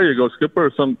 there you go, Skipper,"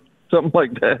 or something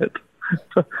like that.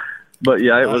 But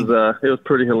yeah, it was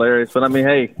pretty hilarious. But I mean,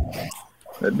 hey,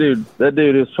 that dude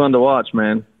is fun to watch,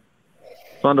 man.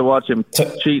 Fun to watch him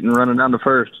cheat and running down to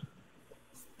first.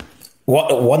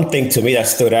 One thing to me that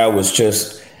stood out was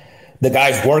just the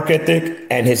guy's work ethic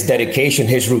and his dedication,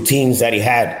 his routines that he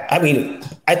had. I mean,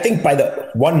 I think by the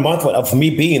 1 month of me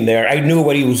being there, I knew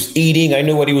what he was eating. I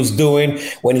knew what he was doing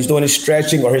when he's doing his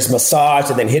stretching or his massage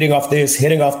and then hitting off this,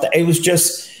 hitting off that. It was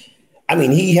just, I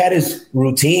mean, he had his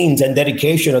routines and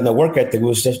dedication and the work ethic. It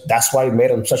was just, that's why he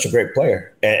made him such a great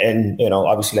player. And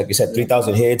obviously, like you said,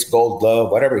 3,000 hits, Gold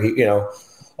Glove, whatever,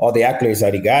 all the accolades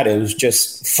that he got. It was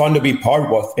just fun to be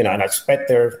part of, and I spent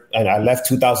there, and I left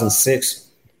 2006.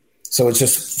 So it's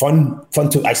just fun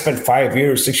to, I spent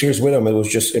 6 years with him. It was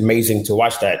just amazing to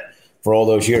watch that for all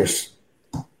those years.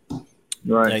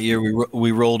 Right. That year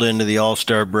we rolled into the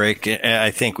All-Star break.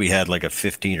 I think we had like a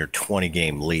 15 or 20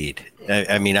 game lead.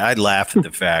 I mean, I laugh at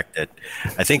the fact that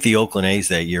I think the Oakland A's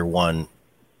that year won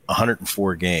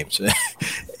 104 games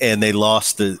and they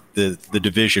lost the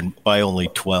division by only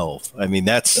 12. I mean,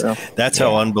 that's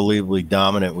how unbelievably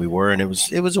dominant we were. And it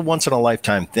was a once in a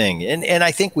lifetime thing. And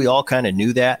I think we all kind of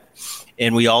knew that.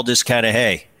 And we all just kind of,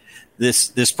 hey,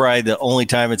 this probably the only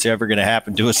time it's ever going to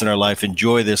happen to us in our life.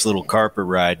 Enjoy this little carpet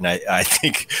ride. And I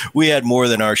think we had more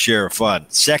than our share of fun.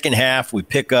 Second half, we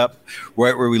pick up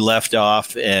right where we left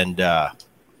off. And, I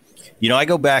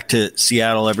go back to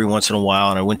Seattle every once in a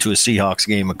while, and I went to a Seahawks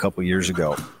game a couple years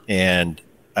ago, and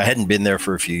I hadn't been there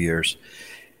for a few years.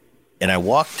 And I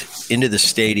walked into the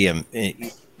stadium,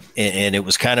 and it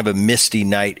was kind of a misty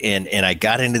night, and I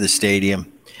got into the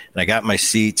stadium, and I got my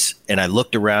seats, and I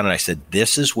looked around, and I said,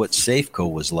 this is what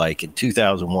Safeco was like in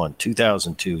 2001,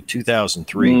 2002,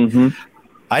 2003. Mm-hmm.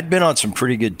 I'd been on some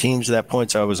pretty good teams at that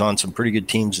point, so I was on some pretty good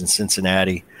teams in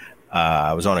Cincinnati.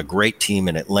 I was on a great team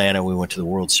in Atlanta. We went to the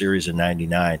World Series in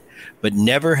 '99, but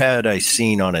never had I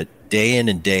seen on a day in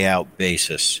and day out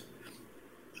basis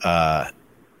an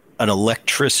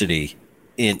electricity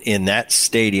in that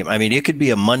stadium. I mean, it could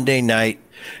be a Monday night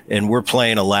and we're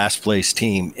playing a last place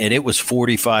team, and it was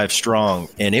 45 strong,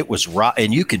 and it was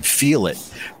and you could feel it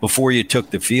before you took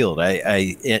the field.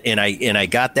 I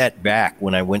got that back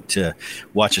when I went to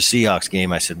watch a Seahawks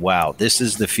game. I said, wow, this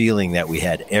is the feeling that we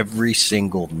had every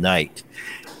single night.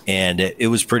 And it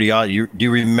was pretty odd. Do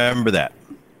you remember that?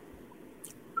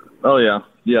 Oh yeah.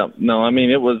 Yeah. No, I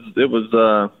mean, it was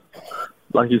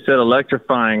like you said,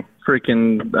 electrifying,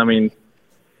 freaking, I mean,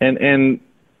 and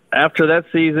after that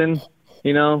season,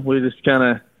 we just kind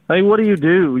of, hey, what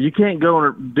do? You can't go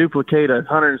and duplicate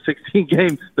 116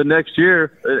 games the next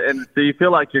year. And so you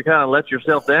feel like you're kind of let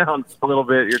yourself down a little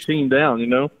bit, your team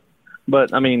down,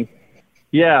 But, I mean,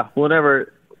 yeah,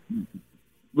 whenever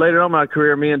later on in my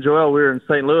career, me and Joel, we were in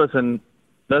St. Louis, and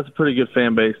that's a pretty good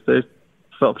fan base. They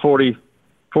felt 40,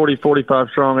 45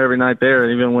 strong every night there,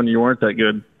 even when you weren't that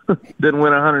good. Didn't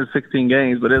win 116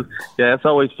 games, but it's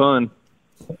always fun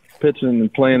pitching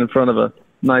and playing in front of a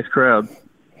nice crowd.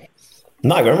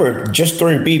 No, I remember just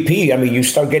during BP, I mean, you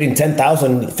start getting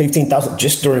 10,000, 15,000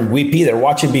 just during BP. They're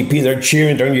watching BP, they're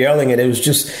cheering, they're yelling, and it was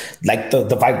just like the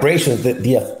vibrations,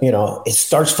 it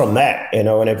starts from that,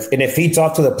 and it feeds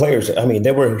off to the players. I mean,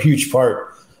 they were a huge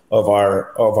part of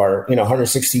our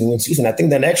 116 win season. I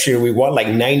think the next year we won like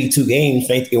 92 games,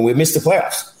 and we missed the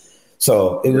playoffs.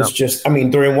 So it was just, I mean,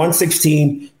 during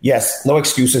 116, yes, no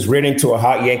excuses, ran into a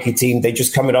hot Yankee team. They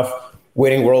just coming off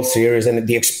winning World Series and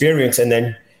the experience, and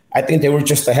then I think they were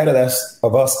just ahead of us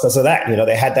because of that.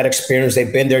 They had that experience.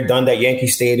 They've been there, done that Yankee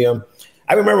Stadium.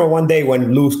 I remember one day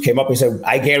when Lou came up and said,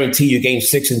 I guarantee you game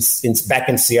 6 back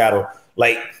in Seattle.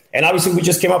 And obviously we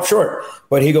just came up short.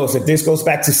 But he goes, if this goes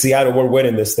back to Seattle, we're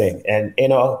winning this thing. And,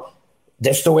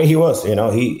 that's the way he was.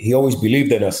 He always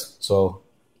believed in us. So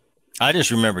I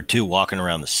just remember, too, walking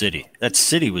around the city. That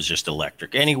city was just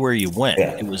electric. Anywhere you went,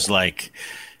 It was like –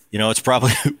 it's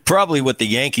probably what the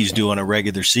Yankees do on a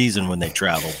regular season when they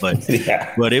travel, but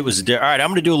but it was all right. I'm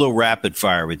going to do a little rapid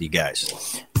fire with you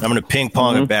guys. I'm going to ping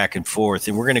pong it back and forth,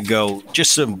 and we're going to go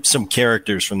just some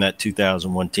characters from that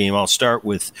 2001 team. I'll start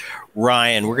with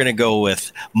Ryan. We're going to go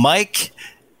with Mike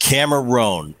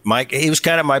Cameron. Mike, he was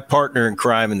kind of my partner in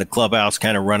crime in the clubhouse,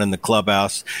 kind of running the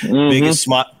clubhouse. Biggest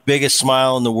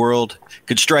smile in the world.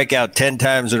 Could strike out 10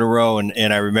 times in a row,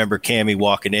 and I remember Cammy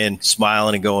walking in,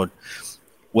 smiling and going,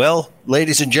 well,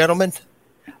 ladies and gentlemen,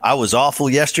 I was awful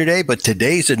yesterday, but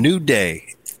today's a new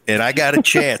day, and I got a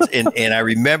chance. and I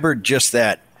remember just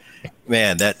that,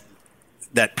 man, that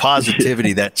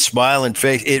positivity, that smiling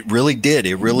face. It really did.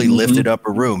 It really lifted up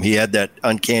a room. He had that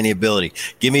uncanny ability.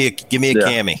 Give me a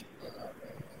Cammy.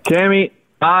 Cammy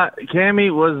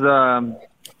was,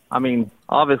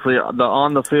 obviously the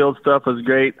on the field stuff was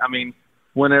great. I mean,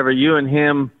 whenever you and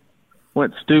him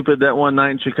went stupid that one night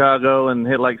in Chicago and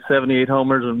hit like 78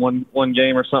 homers in one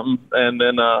game or something. And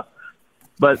then,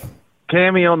 but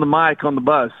Cammy on the mic on the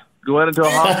bus, going into a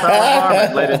hostile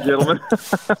environment, ladies and gentlemen.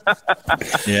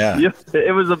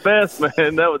 It was the best,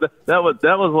 man.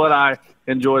 That was what I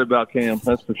enjoyed about Cam.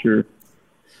 That's for sure.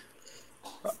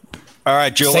 All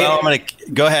right, Joel, I'm going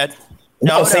to go ahead.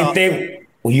 Same thing.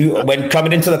 When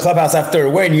coming into the clubhouse after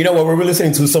a win, what we were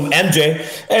listening to? Some MJ,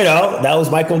 that was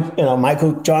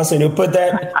Michael Johnson who put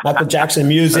that Michael Jackson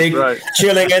music,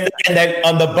 chilling, and then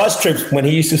on the bus trips when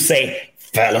he used to say,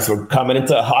 "Fellas, we're coming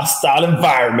into a hostile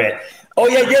environment." Oh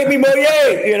yeah, Jamie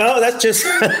Moyer, that's just.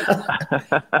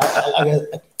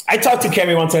 I talked to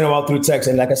Cammy once in a while through text,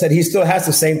 and like I said, he still has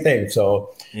the same thing.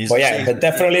 So, but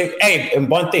definitely. Hey, and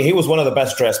one thing, he was one of the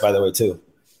best dressed, by the way, too.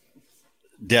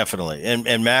 Definitely. And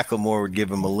Macklemore would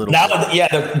give him a little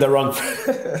the wrong.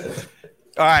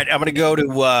 All right, I'm going to go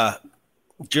to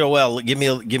Joel. Give me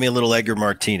a little Edgar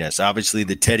Martinez. Obviously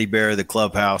the teddy bear of the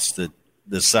clubhouse,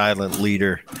 the silent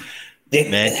leader.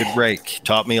 Man could break.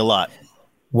 Taught me a lot.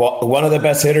 Well, one of the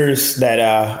best hitters that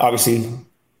obviously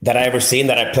that I ever seen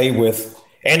that I played with.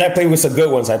 And I played with some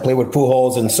good ones. I played with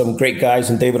Pujols and some great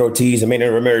guys and David Ortiz and Manny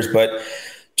Ramirez, but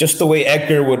just the way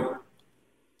Edgar would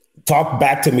talk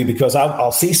back to me, because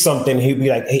I'll see something. He'd be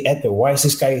like, "Hey, Edgar, why is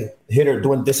this guy hitter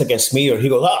doing this against me?" Or he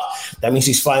goes, that means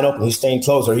he's flying up and he's staying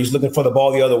close, or he's looking for the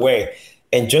ball the other way.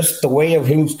 And just the way of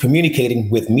him communicating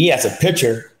with me as a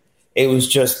pitcher, it was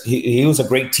just, he was a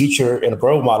great teacher and a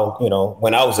role model,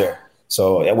 when I was there.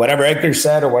 So whatever Edgar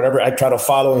said or whatever, I try to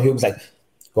follow, and he was like,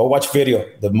 go watch video.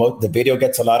 The video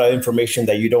gets a lot of information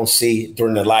that you don't see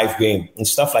during the live game and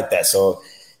stuff like that. So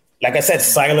like I said,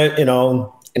 silent,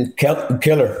 and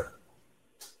killer.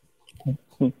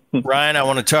 Ryan, I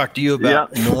want to talk to you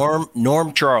about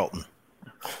Norm Charlton.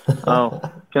 Oh,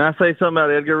 can I say something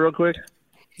about Edgar real quick?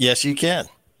 Yes, you can.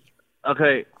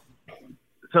 Okay.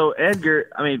 So Edgar,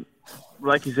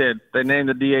 like you said, they named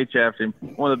the DH after him,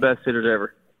 one of the best hitters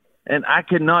ever. And I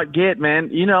could not get,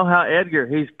 man, you know how Edgar,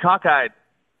 he's cockeyed.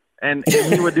 And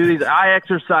he would do these eye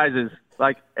exercises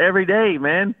like every day,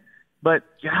 man. But,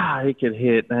 God, he could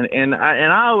hit. And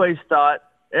I always thought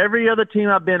every other team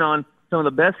I've been on, some of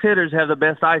the best hitters have the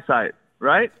best eyesight,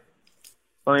 right?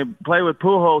 Play with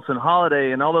Pujols and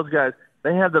Holiday and all those guys.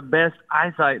 They have the best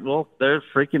eyesight. Well, they're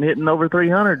freaking hitting over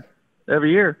 300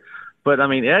 every year. But,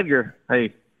 Edgar,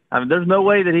 hey, there's no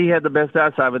way that he had the best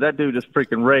outside, but that dude just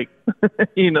freaking raked,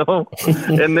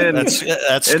 And then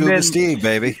that's Scuba Steve,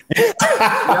 baby.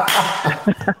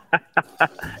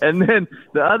 And then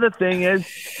the other thing is,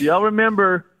 y'all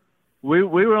remember we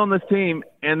were on this team,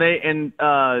 and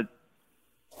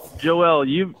Joel,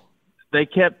 they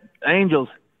kept Angels.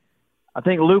 I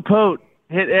think Lou Pote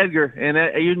hit Edgar,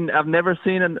 and I've never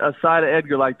seen a side of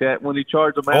Edgar like that when he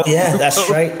charged him out. Oh yeah, that's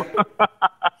right.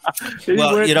 He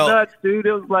went nuts, dude.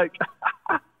 It was like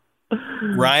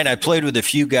Ryan, I played with a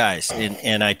few guys,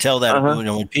 and I tell that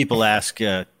when people ask,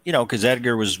 because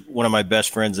Edgar was one of my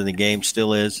best friends in the game,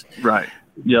 still is. Right.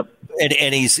 Yep.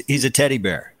 And he's a teddy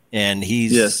bear, and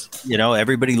he's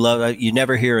everybody loves. You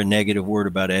never hear a negative word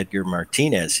about Edgar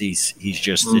Martinez. He's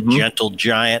just a gentle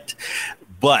giant.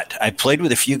 But I played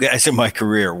with a few guys in my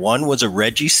career. One was a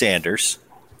Reggie Sanders,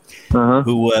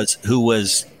 who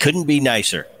couldn't be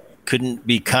nicer, couldn't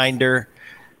be kinder.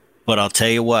 But I'll tell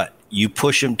you what. You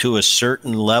push him to a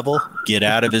certain level, get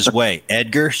out of his way.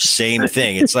 Edgar, same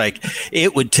thing. It's like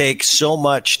it would take so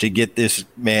much to get this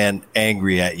man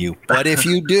angry at you. But if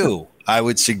you do, I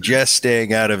would suggest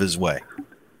staying out of his way.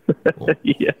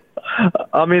 Yeah.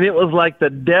 I mean, it was like the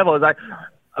devil.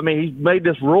 He made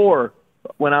this roar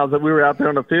when we were out there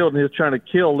on the field, and he was trying to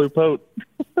kill Lou Pote.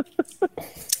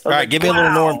 All right, give me a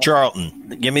little Norm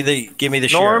Charlton. Give me the Norm?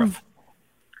 sheriff.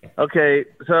 Okay,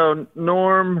 so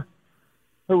Norm.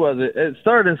 Who was it? It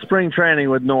started in spring training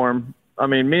with Norm. I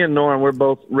mean, me and Norm, we're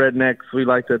both rednecks. We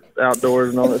like the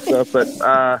outdoors and all that stuff. But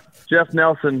Jeff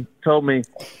Nelson told me,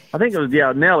 I think it was,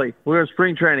 Nelly. We were in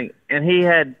spring training, and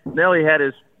Nelly had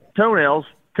his toenails,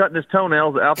 cutting his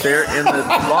toenails out there in the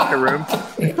locker room.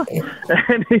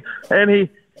 and he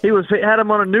had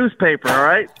him on a newspaper, all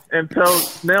right? And so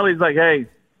Nelly's like, hey,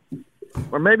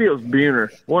 or maybe it was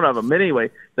Buhner, one of them. Anyway,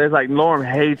 there's like, Norm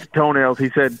hates toenails. He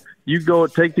said, you go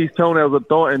take these toenails and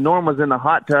throw it. And Norm was in the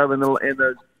hot tub in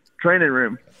the training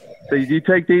room. So you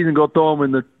take these and go throw them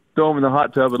in the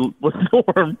hot tub with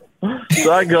Norm.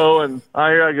 So I go and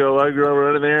I go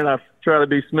right in there and I try to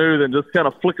be smooth and just kind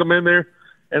of flick them in there.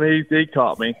 And he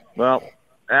caught me. Well,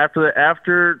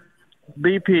 after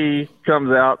BP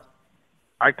comes out,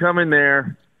 I come in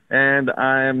there and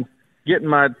I'm getting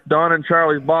my Don and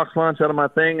Charlie's box lunch out of my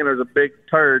thing, and there's a big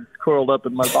turd curled up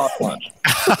in my box lunch.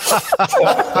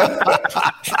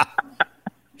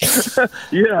 So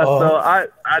I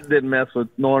didn't mess with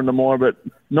Norm no more, but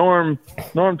Norm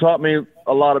taught me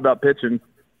a lot about pitching,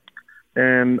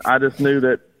 and I just knew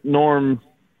that Norm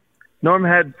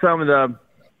had some of the,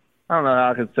 I don't know how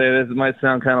I can say this, it might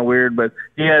sound kind of weird, but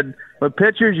with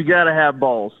pitchers, you got to have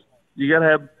balls. You got to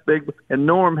have and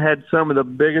Norm had some of the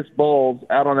biggest balls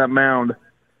out on that mound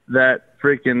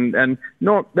and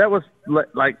Norm, that was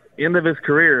like end of his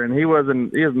career, and he was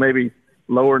maybe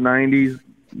lower 90s,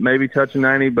 maybe touching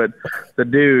 90, but the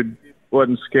dude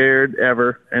wasn't scared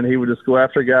ever, and he would just go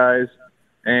after guys,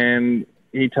 and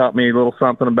he taught me a little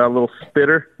something about a little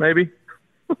spitter, maybe.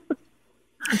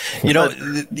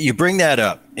 You bring that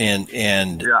up, and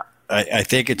I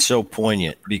think it's so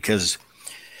poignant because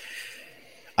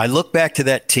I look back to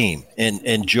that team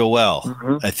and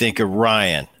Joel, I think of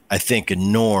Ryan, I think of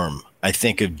Norm, I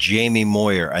think of Jamie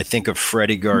Moyer, I think of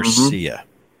Freddie Garcia,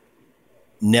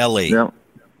 Nelly,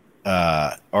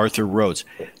 Arthur Rhodes.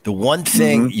 The one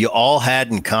thing you all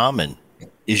had in common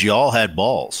is you all had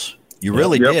balls. You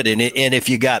really did. And if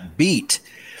you got beat,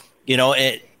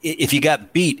 if you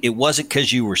got beat, it wasn't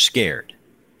because you were scared.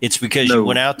 It's because you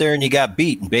went out there and you got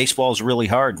beat. And baseball's really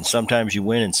hard, and sometimes you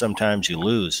win and sometimes you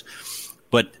lose.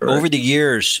 But over the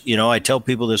years, I tell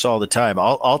people this all the time.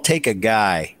 I'll take a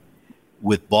guy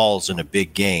with balls in a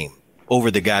big game over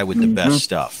the guy with the best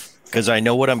stuff because I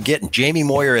know what I'm getting. Jamie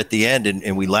Moyer at the end,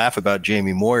 and we laugh about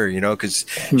Jamie Moyer, because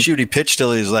he pitched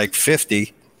till he's like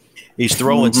 50. He's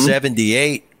throwing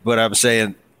 78, but I'm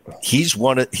saying he's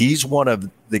one of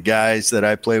the guys that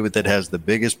I play with that has the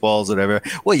biggest balls that I've ever.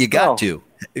 Well, you got to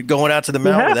going out to the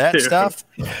mound with that stuff.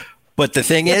 But the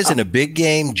thing is, in a big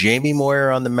game, Jamie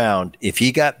Moyer on the mound, if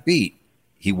he got beat,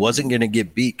 he wasn't going to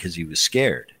get beat because he was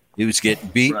scared. He was getting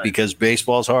beat because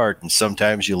baseball's hard and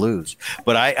sometimes you lose.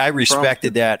 But I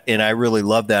respected that, and I really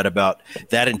loved that about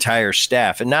that entire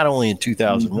staff. And not only in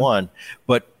 2001,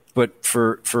 but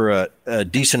for a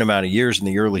decent amount of years in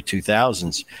the early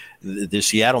 2000s, the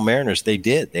Seattle Mariners,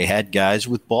 they had guys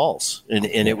with balls, and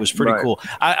it was pretty cool.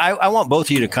 I want both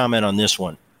of you to comment on this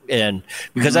one. And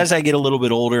because as I get a little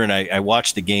bit older and I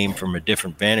watch the game from a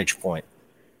different vantage point,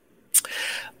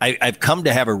 I've come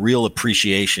to have a real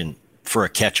appreciation for a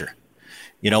catcher.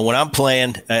 When I'm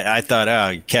playing, I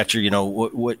thought, catcher,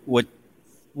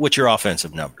 what's your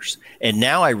offensive numbers? And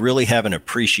now I really have an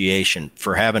appreciation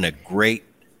for having a great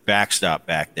backstop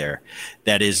back there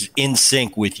that is in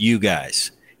sync with you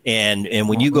guys. And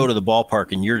when you go to the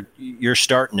ballpark and you're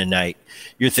starting tonight,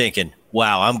 you're thinking,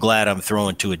 wow, I'm glad I'm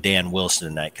throwing to a Dan Wilson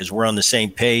tonight because we're on the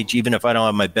same page. Even if I don't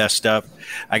have my best stuff,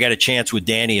 I got a chance with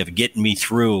Danny of getting me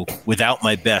through without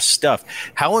my best stuff.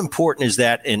 How important is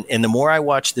that? And the more I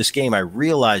watch this game, I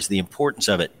realize the importance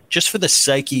of it just for the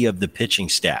psyche of the pitching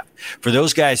staff, for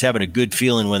those guys having a good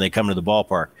feeling when they come to the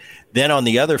ballpark. Then on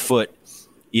the other foot,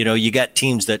 you got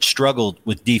teams that struggled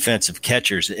with defensive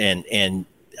catchers, and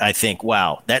I think,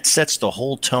 wow, that sets the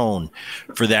whole tone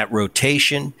for that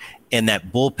rotation and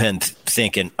that bullpen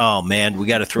thinking, oh man, we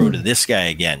got to throw to this guy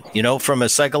again. From a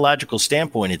psychological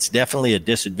standpoint, it's definitely a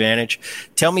disadvantage.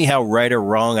 Tell me how right or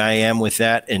wrong I am with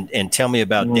that, and tell me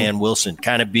about Dan Wilson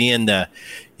kind of being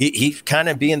he kind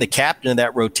of being the captain of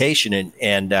that rotation,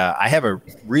 and I have a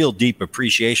real deep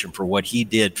appreciation for what he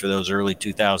did for those early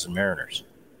 2000 Mariners.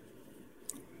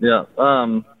 Yeah.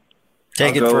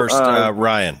 Take it first,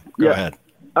 Ryan. Go ahead.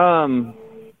 I mean,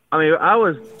 I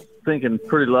was thinking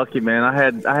pretty lucky, man.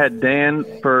 I had Dan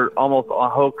for almost a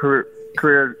whole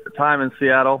career time in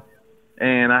Seattle,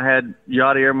 and I had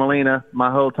Yadier Molina my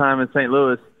whole time in St.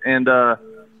 Louis. And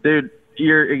dude,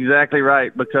 you're exactly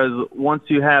right, because once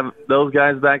you have those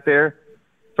guys back there,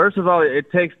 first of all,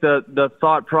 it takes the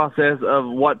thought process of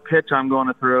what pitch I'm going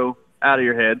to throw out of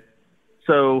your head,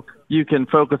 so you can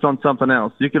focus on something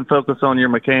else. You can focus on your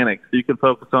mechanics. You can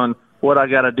focus on what I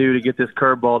got to do to get this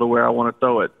curveball to where I want to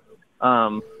throw it.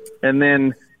 And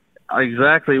then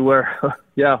exactly where,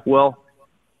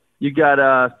 you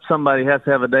got somebody has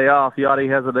to have a day off. Yachty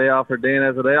has a day off, or Dan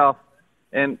has a day off.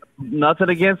 And nothing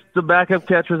against the backup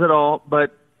catchers at all,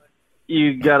 but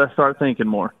you got to start thinking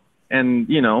more. And,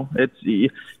 you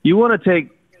want to take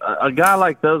a guy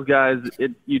like those guys,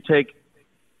 you take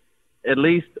at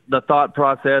least the thought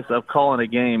process of calling a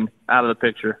game out of the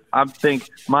picture. I think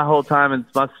my whole time in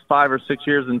my 5 or 6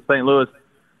 years in St. Louis,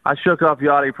 I shook off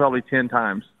Yachty probably 10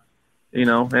 times,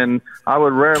 and I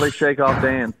would rarely shake off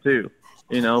Dan too,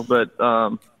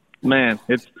 but man,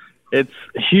 it's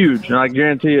huge. And I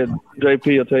guarantee you,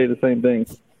 JP will tell you the same thing.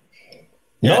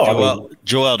 Yeah,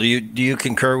 Joel, do you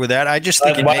concur with that? I just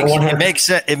think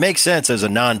it makes sense as a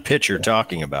non-pitcher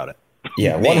talking about it.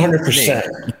 Yeah,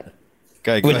 100%.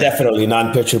 Okay, Would definitely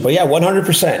non-pitcher, but yeah,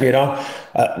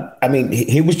 100%. I mean,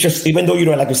 he was just, even though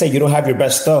like you said, you don't have your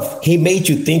best stuff, he made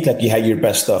you think like you had your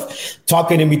best stuff.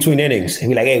 Talking in between innings, he'd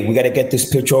be like, "Hey, we got to get this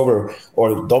pitch over,"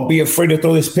 or "Don't be afraid to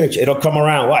throw this pitch. It'll come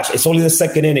around. Watch, it's only the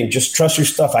second inning. Just trust your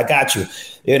stuff. I got you.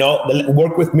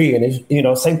 Work with me." And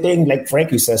same thing like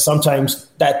Frankie says.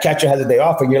 Sometimes that catcher has a day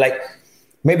off, and you're like,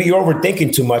 maybe you're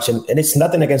overthinking too much, and it's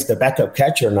nothing against the backup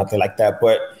catcher or nothing like that,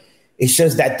 but it's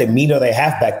just that demeanor they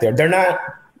have back there. They're not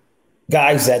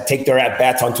guys that take their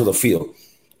at-bats onto the field,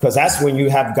 because that's when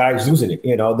you have guys losing it.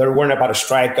 They're worrying about a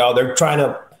strikeout. They're trying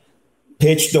to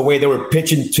pitch the way they were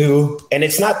pitching to, and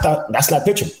that's not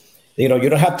pitching. You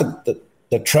don't have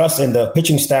the trust in the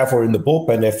pitching staff or in the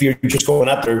bullpen if you're just going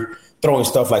out there throwing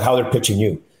stuff like how they're pitching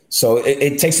you. So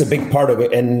it takes a big part of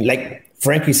it. And like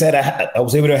Frankie said, I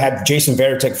was able to have Jason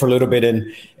Varitek for a little bit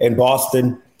in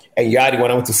Boston, and Yachty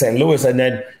when I went to St. Louis, and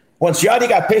then once Yachty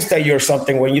got pissed at you or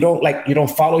something, when you don't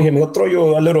follow him, he'll throw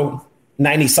you a little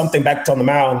 90-something back on the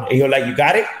mound, and you're like, "You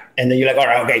got it?" And then you're like, "All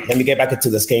right, okay, let me get back into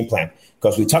this game plan."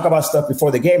 Because we talk about stuff before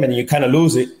the game, and then you kind of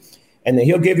lose it. And then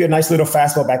he'll give you a nice little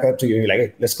fastball back up to you. You're like,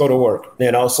 "Hey, let's go to work."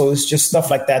 So it's just stuff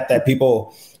like that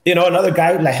people, another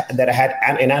guy that I had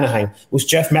in Anaheim was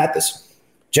Jeff Mathis.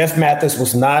 Jeff Mathis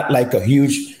was not like a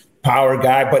huge power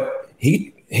guy, but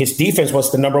his defense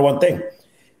was the number one thing.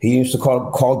 He used to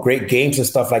call great games and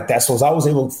stuff like that. So I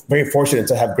was very fortunate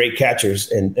to have great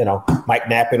catchers and, Mike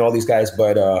Knapp and all these guys.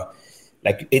 But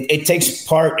it takes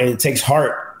part and it takes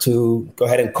heart to go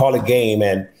ahead and call a game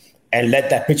and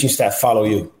let that pitching staff follow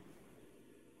you.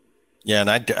 Yeah, and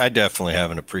I definitely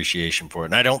have an appreciation for it.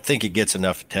 And I don't think it gets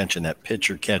enough attention, that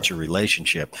pitcher-catcher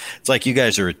relationship. It's like you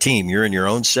guys are a team. You're in your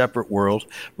own separate world.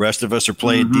 Rest of us are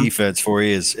playing defense for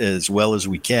you as well as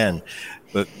we can.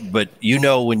 But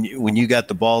when you got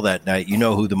the ball that night,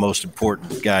 who the most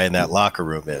important guy in that locker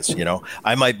room is.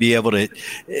 I might be able to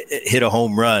hit a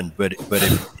home run, but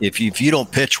if you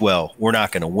don't pitch well, we're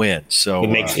not going to win. So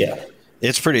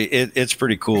it's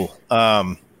pretty cool.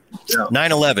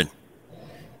 9/11.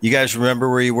 You guys remember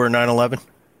where you were 9/11?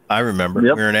 I remember.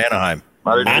 Yep. We were in Anaheim.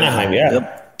 Anaheim, yeah.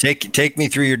 Yep. Take me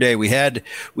through your day. We had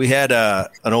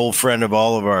an old friend of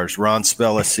all of ours, Ron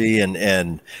Spellacy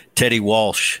and Teddy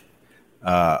Walsh,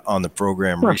 on the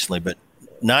program recently. But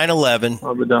 9/11,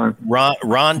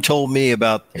 Ron told me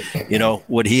about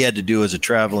what he had to do as a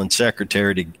traveling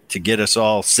secretary to get us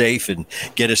all safe and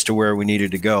get us to where we needed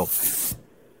to go.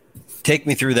 Take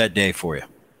me through that day for you.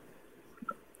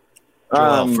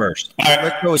 Joel first.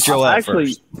 Let's go with Joel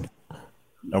first.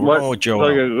 No, we're going with Joel. Go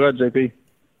ahead, JP.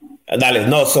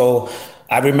 No, so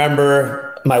I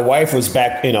remember my wife was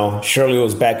back, Shirley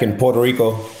was back in Puerto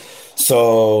Rico.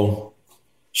 So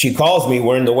she calls me.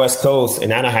 We're in the West Coast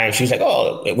in Anaheim. She's like,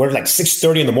 "Oh, we're like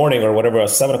 6:30 in the morning or whatever,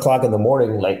 7:00 in the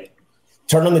morning. Like,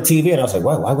 turn on the TV." And I was like,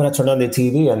 "Why would I turn on the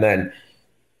TV?" And then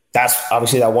that's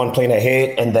obviously that one plane that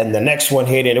hit, and then the next one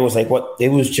hit, and it was like what it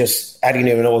was just I didn't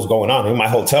even know what was going on in my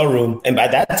hotel room. And by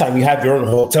that time, you have your own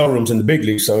hotel rooms in the big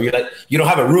league, so you're like you don't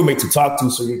have a roommate to talk to,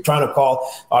 so you're trying to call.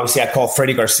 Obviously, I called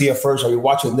Freddie Garcia first. Are you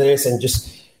watching this?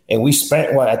 And we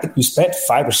spent I think we spent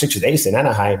 5 or 6 days in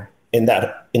Anaheim in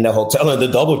the hotel in the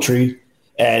DoubleTree,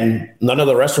 and none of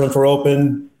the restaurants were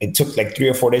open. It took like 3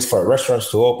 or 4 days for our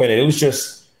restaurants to open, and it was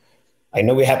just. I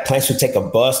know we had plans to take a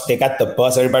bus. They got the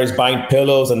bus. Everybody's buying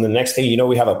pillows. And the next thing you know,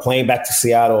 we have a plane back to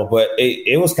Seattle. But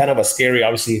it was kind of a scary,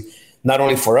 obviously, not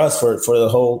only for us, for the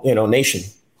whole, nation.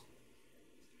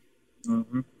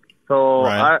 Mm-hmm. So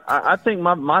Right. I think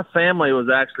my family was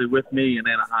actually with me in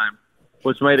Anaheim,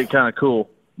 which made it kind of cool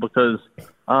because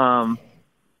I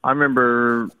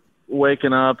remember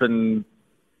waking up and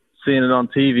seeing it on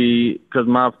TV because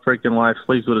my freaking wife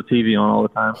sleeps with a TV on all the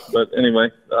time. But anyway,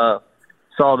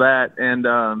 saw that, and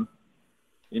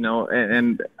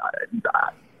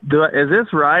is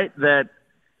this right that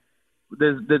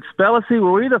did Spellacy,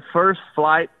 were we the first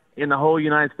flight in the whole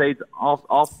United States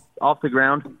off the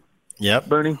ground? Yep.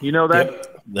 Boone, you know that?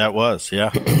 Yep. That was,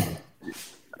 yeah.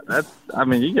 That's, I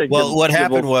mean, you got. Well, what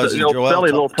happened was, Joel, Joel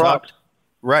little props.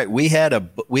 right. We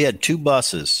had 2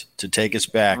 buses to take us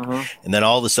back, and then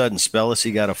all of a sudden,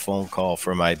 Spellacy got a phone call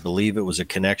from, I believe it was a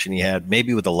connection he had,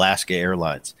 maybe with Alaska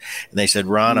Airlines, and they said,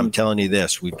 "Ron, I'm telling you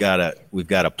this: we've got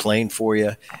a plane for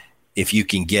you if you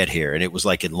can get here." And it was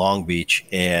like in Long Beach,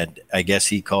 and I guess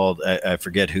he called. I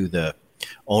forget who the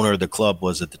owner of the club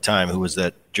was at the time, who was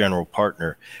that general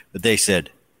partner, but they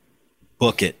said,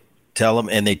 "Book it." Tell them,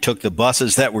 and they took the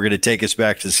buses that were going to take us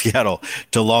back to Seattle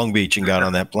to Long Beach and got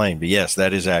on that plane. But yes,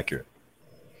 that is accurate.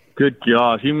 Good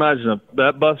gosh, you imagine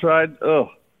that bus ride?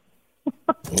 Oh,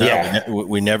 No, Yeah.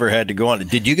 we never had to go on.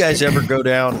 Did you guys ever go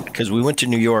down? Because we went to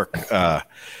New York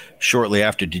shortly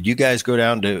after. Did you guys go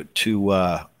down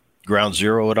to Ground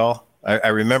Zero at all? I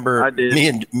remember I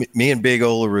did. Me and Big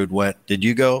Olerud went. Did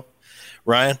you go,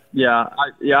 Ryan? yeah,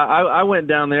 I went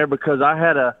down there because I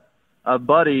had a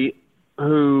buddy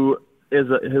who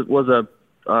was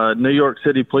a New York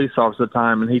City police officer at the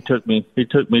time, and he took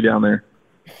me down there.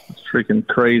 It's freaking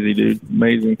crazy, dude.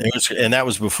 Amazing. And that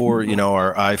was before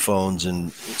our iPhones,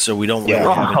 and so we don't really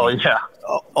Yeah. have Oh any, yeah.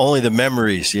 only the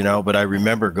memories, But I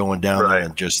remember going down Right. there,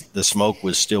 and just the smoke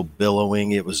was still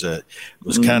billowing. It was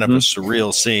kind of a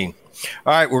surreal scene.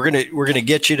 All right, we're gonna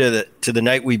get you to the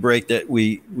night we break that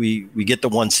we get the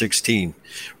 116.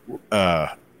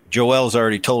 Joel's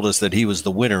already told us that he was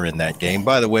the winner in that game.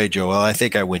 By the way, Joel, I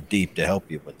think I went deep to help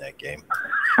you win that game.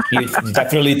 You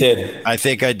definitely did. I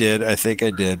think I did.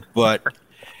 But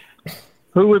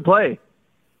Who would play?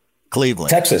 Cleveland.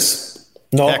 Texas.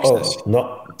 No, Texas.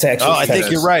 no, Texas. Oh, I think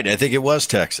Texas. you're right. I think it was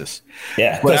Texas.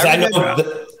 Yeah, But because I I know.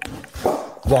 remember-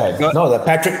 Go ahead. No, the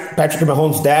Patrick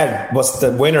Mahomes' dad was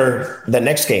the winner the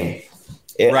next game.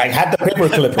 I had the paper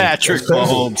clipping. Patrick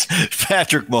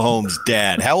Mahomes'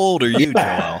 dad. How old are you,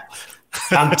 Joel?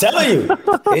 I'm telling you,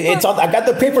 it's all, I got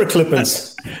the paper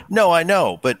clippings. No, I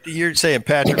know, but you're saying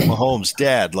Patrick Mahomes'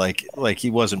 dad like he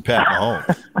wasn't Pat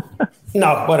Mahomes.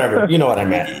 No, whatever. You know what I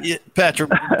meant. Pat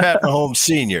Mahomes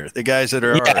Sr., the guys that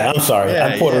are. Yeah, I'm sorry. Yeah,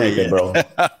 I'm Puerto Rican, bro.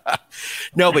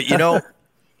 No, but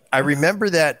I remember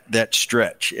that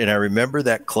stretch, and I remember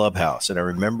that clubhouse, and I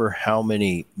remember how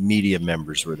many media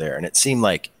members were there, and it seemed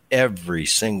like every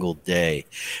single day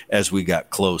as we got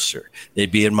closer,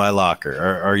 they'd be in my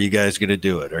locker. Are you guys going to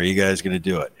do it? Are you guys going to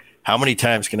do it? How many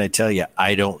times can I tell you?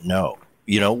 I don't know.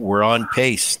 We're on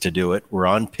pace to do it.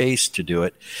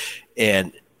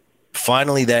 And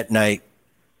finally that night,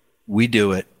 we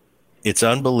do it. It's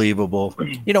unbelievable.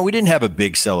 We didn't have a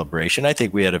big celebration. I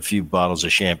think we had a few bottles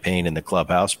of champagne in the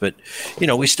clubhouse, but,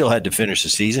 we still had to finish the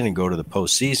season and go to the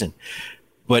postseason.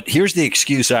 But here's the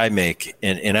excuse I make,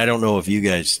 and I don't know if you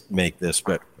guys make this,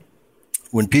 but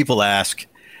when people ask,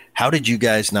 how did you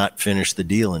guys not finish the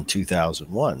deal in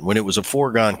 2001 when it was a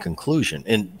foregone conclusion?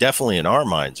 And definitely in our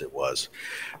minds it was.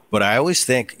 But I always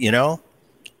think,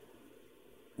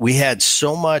 we had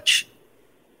so much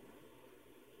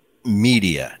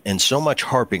media and so much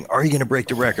harping. Are you going to break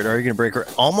the record? Are you going to break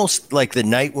it? Almost like the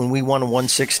night when we won a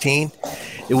 116,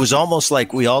 it was almost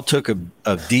like we all took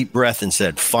a deep breath and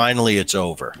said, finally, it's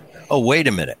over. Oh, wait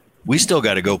a minute. We still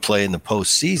got to go play in the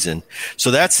postseason. So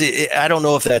I don't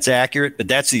know if that's accurate, but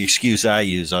that's the excuse I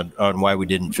use on why we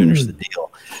didn't finish the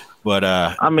deal. But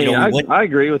I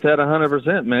agree with that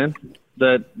 100%, man.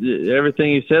 That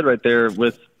everything you said right there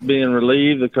with being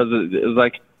relieved, because it was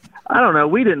like, I don't know,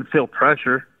 we didn't feel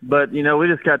pressure, but we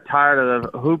just got tired of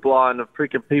the hoopla and the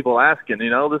freaking people asking,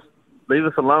 just leave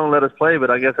us alone, let us play. But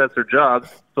I guess that's their job.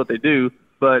 That's what they do.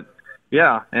 But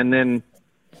yeah, and then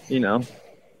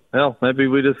hell, maybe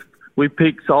we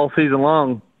peaked all season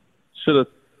long. Should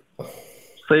have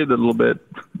saved it a little bit.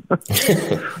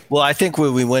 Well, I think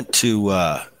when we went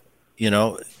to,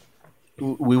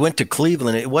 we went to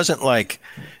Cleveland, it wasn't like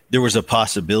there was a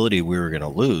possibility we were going to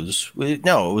lose.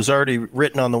 No, it was already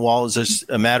written on the wall as just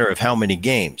a matter of how many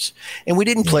games. And we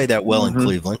didn't play that well in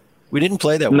Cleveland. We didn't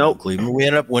play that well in Cleveland. We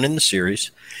ended up winning the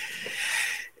series.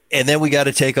 And then we got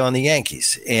to take on the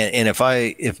Yankees. And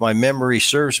if my memory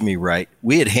serves me right,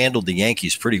 we had handled the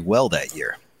Yankees pretty well that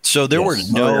year. So there were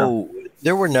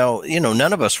no,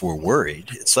 none of us were worried.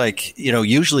 It's like,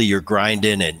 usually you're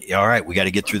grinding and all right, we got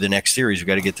to get through the next series. We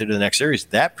got to get through the next series.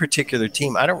 That particular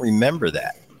team, I don't remember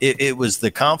that. It was,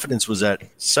 the confidence was at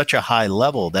such a high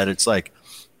level that it's like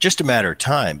just a matter of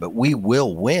time, but we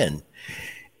will win.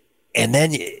 And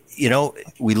then,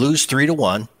 we lose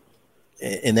 3-1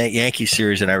 in that Yankee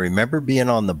series. And I remember being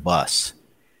on the bus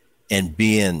and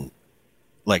being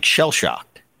like shell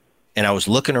shocked. And I was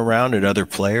looking around at other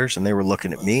players and they were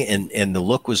looking at me and the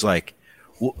look was like,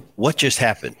 what just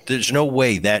happened? There's no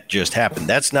way that just happened.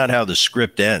 That's not how the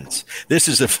script ends. This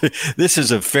is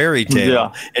a fairy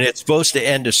tale and it's supposed to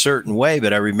end a certain way.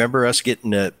 But I remember us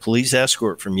getting a police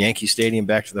escort from Yankee Stadium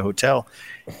back to the hotel.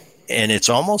 And it's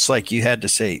almost like you had to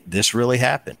say, this really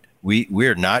happened.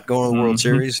 We're not going to the World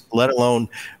Series, let alone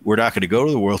we're not going to go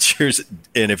to the World Series.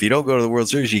 And if you don't go to the World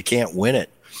Series, you can't win it.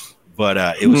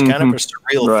 But it was kind of a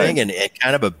surreal thing and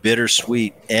kind of a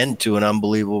bittersweet end to an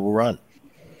unbelievable run.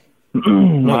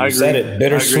 No, you said it,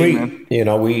 bittersweet.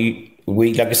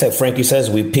 We like I said, Frankie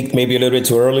says we peaked maybe a little bit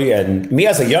too early. And me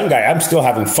as a young guy, I'm still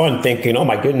having fun thinking, oh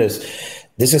my goodness,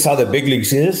 this is how the big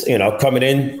leagues is. Coming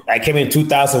in, I came in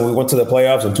 2000, we went to the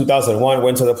playoffs. In 2001,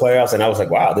 went to the playoffs, and I was like,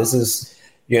 wow, this is,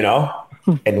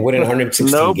 and winning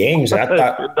 116 games. And I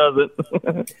thought it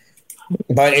doesn't.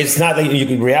 But it's not like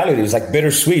reality. It's like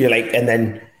bittersweet. And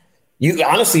then you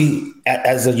honestly,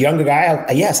 as a younger guy,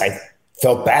 I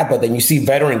felt bad. But then you see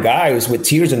veteran guys with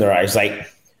tears in their eyes, like,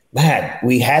 man,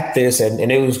 we had this,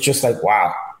 and it was just like,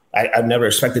 wow. I never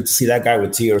expected to see that guy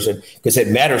with tears, and because it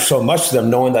matters so much to them,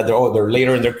 knowing that they're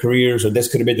later in their careers, or this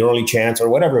could have been their only chance, or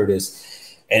whatever it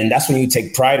is. And that's when you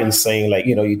take pride in saying, like,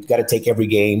 you got to take every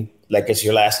game like it's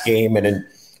your last game, and then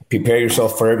prepare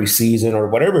yourself for every season or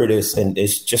whatever it is. And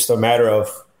it's just a matter of,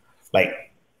 like,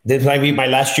 this might be my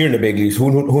last year in the big leagues.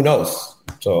 Who knows?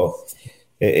 So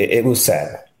it was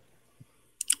sad.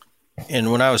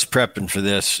 And when I was prepping for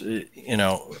this,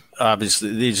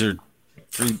 obviously these are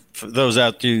for those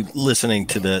out there listening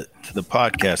to the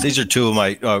podcast. These are two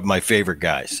of my favorite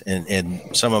guys and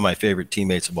some of my favorite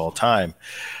teammates of all time.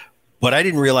 But I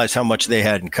didn't realize how much they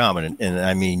had in common. And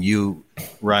I mean, you,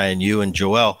 Ryan, you and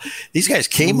Joel, these guys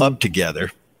came up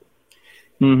together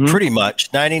pretty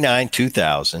much 99,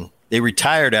 2000. They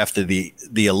retired after the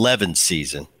 11th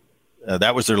season.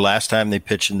 That was their last time they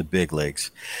pitched in the big leagues.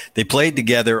 They played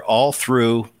together all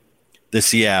through the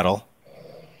Seattle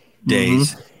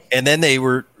days. And then they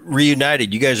were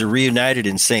reunited. You guys are reunited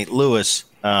in St. Louis.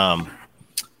 Ryan,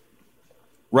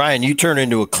 you turn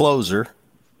into a closer.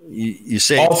 You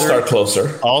say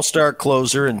all-star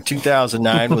closer in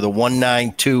 2009 with a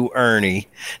 1.92 Ernie.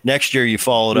 Next year you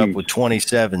followed up with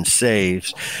 27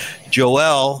 saves.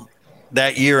 Joel,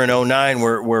 that year in 2009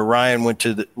 where Ryan went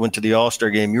to the All-Star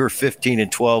game, you were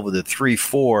 15-12 with a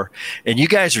 3.4, and you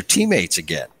guys are teammates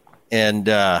again. And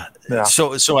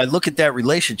so I look at that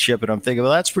relationship and I'm thinking,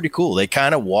 well, that's pretty cool. They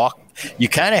kind of you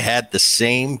kind of had the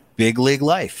same big league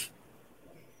life.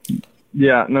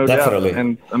 Yeah, no doubt.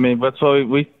 And I mean, that's why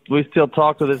we still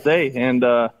talk to this day. And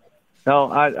I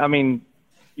mean,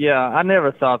 I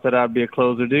never thought that I'd be a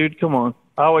closer, dude. Come on.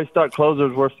 I always thought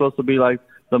closers were supposed to be like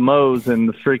the Moes and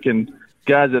the freaking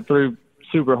guys that threw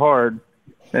super hard.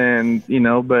 And,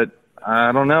 but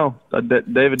I don't know.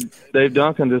 Dave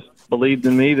Duncan just believed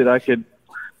in me that I could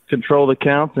control the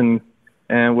counts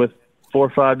and with 4 or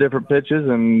 5 different pitches.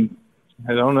 And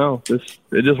I don't know.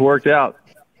 It just worked out.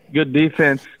 Good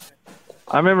defense.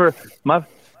 I remember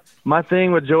my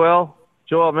thing with Joel,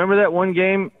 remember that one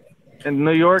game in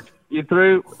New York you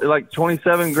threw like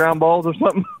 27 ground balls or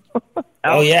something?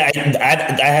 Oh, yeah.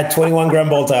 I had 21 ground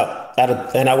balls out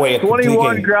and I weighed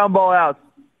 21 ground ball outs,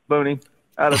 Boone,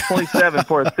 out of 27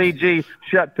 for a CG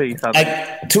shut piece.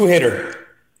 Two-hitter.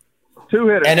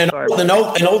 And an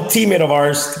old teammate of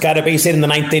ours got a base hit in the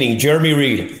 9th inning, Jeremy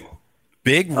Reed.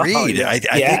 Big Reed. I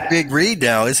think Big Reed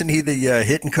now. Isn't he the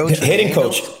hitting coach? Hitting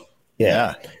coach.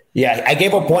 Yeah. I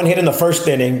gave up 1 hit in the 1st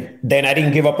inning. Then I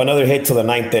didn't give up another hit till the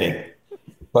 9th inning.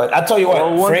 But I tell you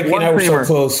what, Frankie and I were so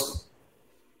close.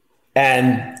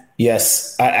 And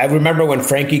yes, I remember when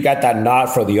Frankie got that nod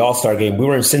for the All-Star game. We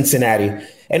were in Cincinnati.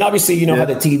 And obviously, how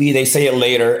the TV, they say it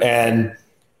later. And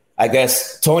I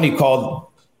guess Tony called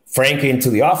Frankie into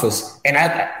the office, and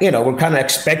we're kind of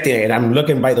expecting it. And I'm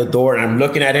looking by the door, and I'm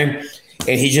looking at him,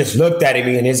 and he just looked at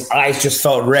me, and his eyes just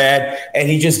felt red, and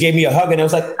he just gave me a hug, and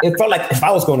it felt like if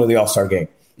I was going to the All-Star game.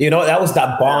 That was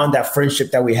that bond, that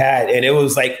friendship that we had, and it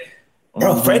was like,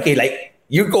 bro, Frankie, like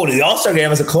you go to the All-Star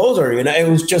game as a closer. It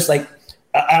was just like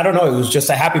I don't know, it was just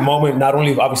a happy moment, not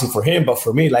only obviously for him, but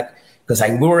for me, like because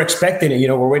we were expecting it.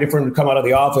 We're waiting for him to come out of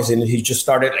the office, and he just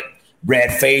started like.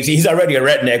 Red face. He's already a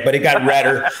redneck, but it got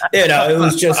redder. It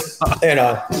was just,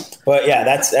 But yeah,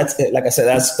 that's it. Like I said,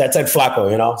 that's Ed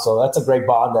Flacco. So that's a great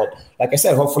bond that, like I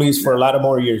said, hopefully is for a lot of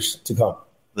more years to come.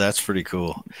 That's pretty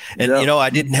cool. And I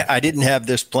didn't have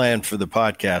this planned for the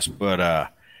podcast,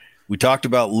 but we talked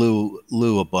about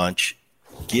Lou a bunch.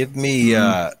 Give me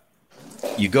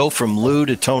you go from Lou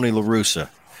to Tony La Russa.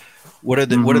 What are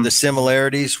the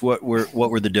similarities? What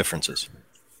were the differences?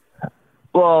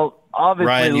 Well, obviously,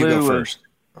 Ryan, you Lou go first.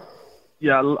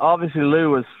 Obviously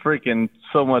Lou was freaking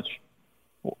so much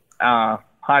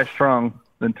high strung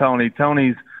than Tony.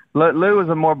 Lou was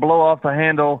a more blow off the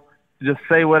handle, just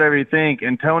say whatever you think,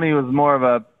 and Tony was more of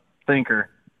a thinker,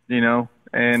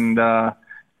 And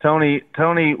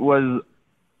Tony was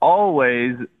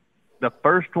always the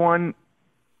first one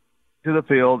to the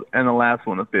field and the last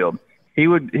one to the field. He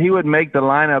would make the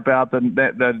lineup out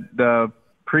the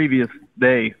previous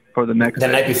day. For the next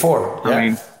night before.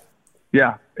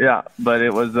 Yeah. But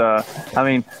it was,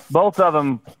 both of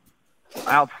them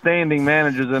outstanding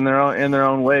managers in their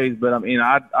own ways. But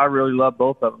I really love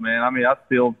both of them, man. I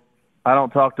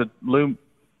don't talk to Lou.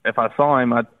 If I saw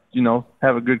him, I'd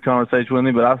have a good conversation with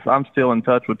him. But I'm still in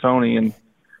touch with Tony, and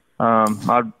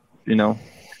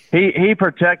he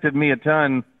protected me a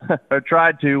ton, or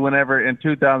tried to, whenever in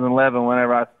 2011,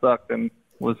 whenever I sucked and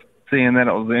was seeing that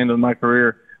it was the end of my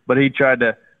career. But he tried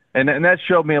to. And that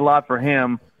showed me a lot for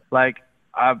him. Like,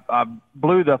 I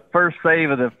blew the first save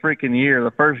of the freaking year,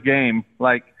 the first game.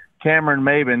 Like, Cameron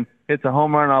Maben hits a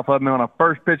home run off of me on a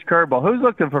first pitch curveball. Who's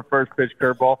looking for first pitch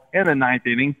curveball in the ninth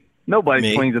inning?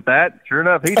 Nobody swings at that. Sure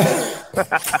enough, he did.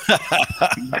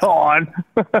 Gone.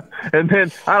 And then,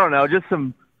 I don't know, just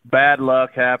some bad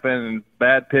luck happened and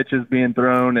bad pitches being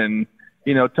thrown. And,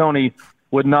 Tony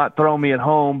would not throw me at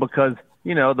home because,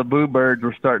 the boo birds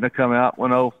were starting to come out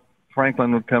when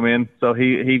Franklin would come in, so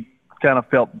he kind of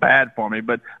felt bad for me.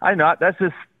 But I know that's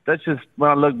just when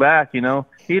I look back, he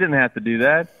didn't have to do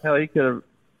that. Hell, he could have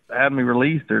had me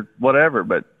released or whatever.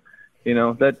 But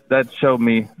that showed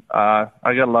me I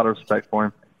got a lot of respect for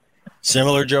him.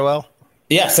 Similar, Joel?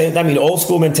 Yeah, same. Old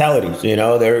school mentalities.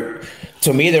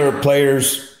 To me, they were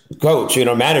players, coach,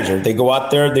 manager. They go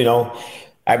out there.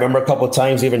 I remember a couple of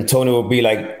times even Tony would be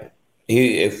like.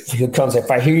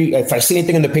 If I see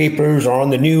anything in the papers or on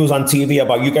the news, on TV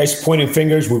about you guys pointing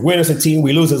fingers, we win as a team,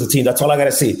 we lose as a team. That's all I got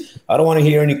to see. I don't want to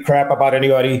hear any crap about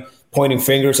anybody pointing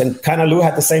fingers. And kind of Lou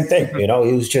had the same thing.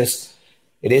 It was just,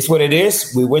 it is what it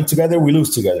is. We win together, we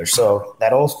lose together. So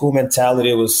that old school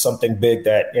mentality was something big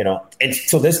that, and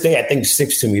to this day, I think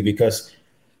sticks to me because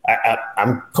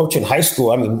I'm coaching high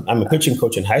school. I'm a pitching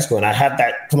coach in high school, and I had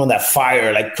that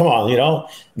fire. Like, come on,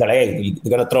 that hey,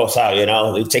 you're gonna throw us out,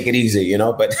 take it easy,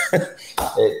 But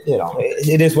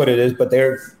it is what it is. But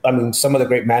some of the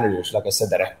great managers, like I said,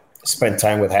 that I spent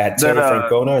time with. I had Terry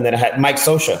Francona, and then I had Mike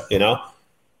Scioscia.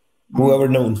 Whoever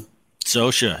knew.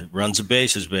 Scioscia runs the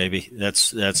bases, baby.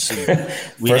 That's we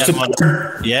had him on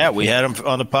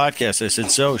the podcast. I said,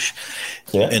 Scioscia.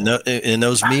 Yeah. And in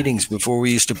those meetings before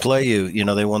we used to play you,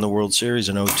 they won the World Series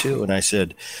in 2002. And I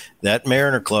said, that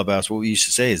Mariner clubhouse, what we used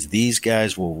to say is these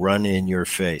guys will run in your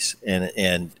face.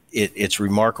 And it's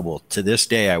remarkable. To this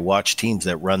day, I watch teams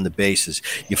that run the bases.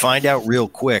 You find out real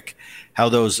quick how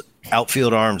those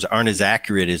outfield arms aren't as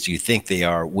accurate as you think they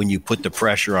are when you put the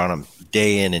pressure on them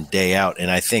day in and day out.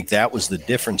 And I think that was the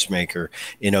difference maker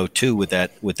in 2002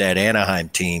 with that Anaheim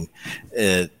team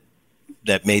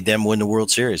that made them win the World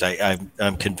Series.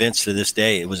 I'm convinced to this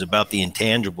day it was about the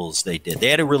intangibles they did. They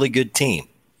had a really good team,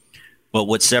 but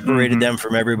what separated them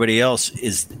from everybody else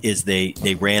is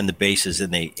they ran the bases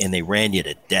and they ran you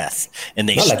to death, and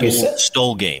they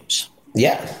stole games.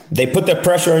 Yeah, they put the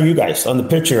pressure on you guys, on the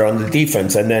pitcher, on the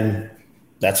defense, and then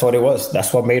that's what it was.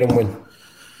 That's what made them win.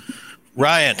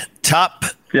 Ryan,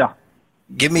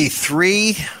 give me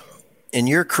three in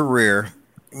your career.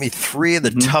 Give me three of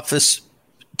the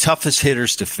toughest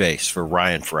hitters to face for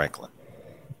Ryan Franklin.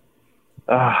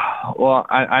 Well,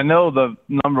 I know the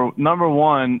number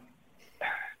one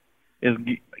is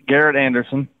Garrett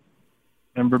Anderson.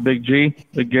 Remember Big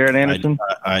Garrett Anderson?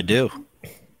 I do.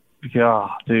 God,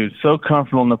 dude, so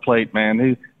comfortable on the plate,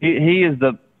 man. He is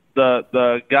the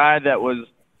guy that was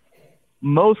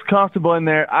most comfortable in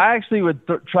there. I actually would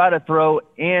try to throw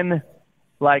in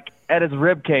like at his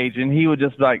rib cage, and he would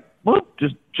just like whoop,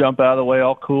 just jump out of the way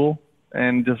all cool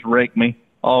and just rake me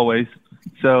always.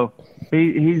 So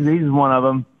he's one of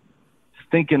them.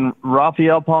 Stinking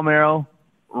Rafael Palmeiro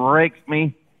rakes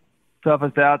me,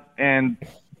 toughest out, and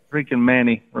freaking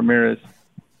Manny Ramirez.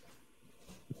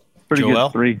 Pretty Joel?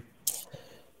 good 3.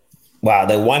 Wow,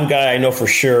 the one guy I know for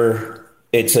sure,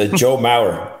 it's Joe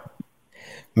Mauer.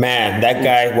 Man, that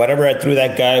guy, whatever I threw,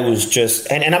 that guy was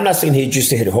just, and I'm not saying he used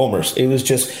to hit homers. It was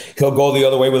just, he'll go the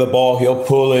other way with the ball. He'll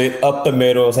pull it up the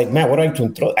middle. I was like, man, what are you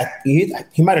doing?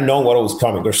 He might have known what was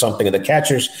coming or something. And the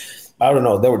catchers, I don't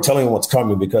know, they were telling him what's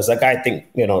coming because that guy, I think,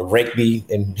 raked me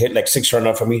and hit like 6 run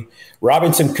up for me.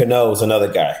 Robinson Cano is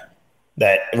another guy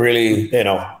that really,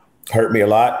 hurt me a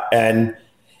lot. And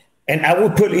I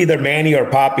would put either Manny or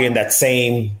Poppy in that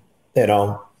same,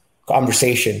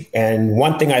 conversation. And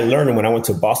one thing I learned when I went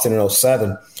to Boston in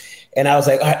 2007, and I was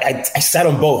like, I sat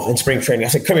on both in spring training. I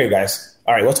said, come here, guys.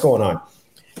 All right, what's going on?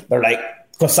 They're like,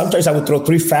 because sometimes I would throw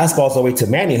 3 fastballs away to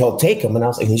Manny, he'll take them. And I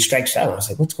was like, he strikes out. I was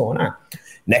like, what's going on?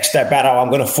 Next step out, I'm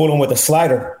going to fool him with a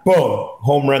slider. Boom,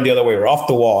 home run the other way or off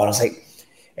the wall. And I was like,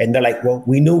 and they're like, well,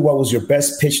 we knew what was your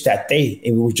best pitch that day,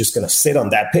 and we were just going to sit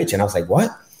on that pitch. And I was like, what?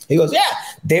 He goes, yeah.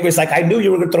 David's like, I knew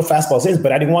you were going to throw fastballs in,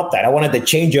 but I didn't want that. I wanted to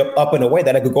change up in a way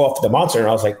that I could go off the monster. And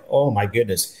I was like, oh, my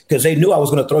goodness. Because they knew I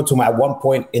was going to throw to him at one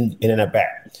point in an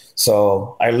at-bat.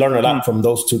 So I learned a lot from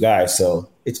those 2 guys. So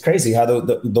it's crazy how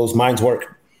those minds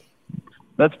work.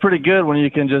 That's pretty good when you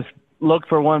can just look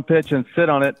for one pitch and sit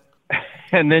on it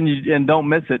and then don't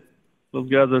miss it. Those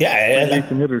guys are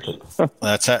decent hitters.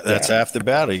 That's half the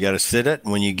battle. You got to sit it,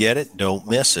 and when you get it, don't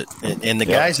miss it. And the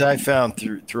guys I found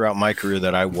throughout my career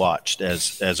that I watched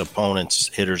as opponents,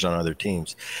 hitters on other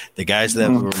teams, the guys that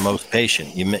were most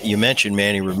patient. You mentioned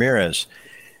Manny Ramirez.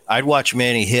 I'd watch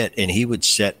Manny hit, and he would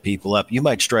set people up. You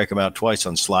might strike him out twice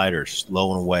on sliders,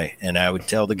 low and away. And I would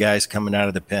tell the guys coming out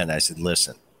of the pen, I said,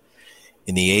 listen,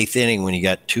 in the 8th inning, when you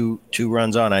got two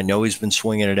runs on, I know he's been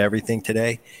swinging at everything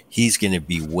today. He's going to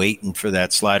be waiting for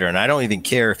that slider. And I don't even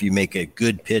care if you make a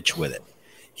good pitch with it.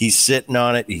 He's sitting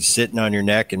on it. He's sitting on your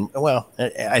neck. And, well,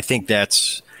 I think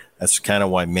that's kind of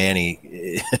why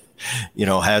Manny,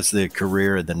 has the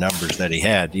career and the numbers that he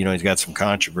had. He's got some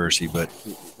controversy, but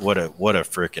what a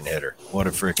freaking hitter. What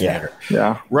a freaking hitter.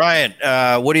 Yeah. Ryan,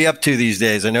 what are you up to these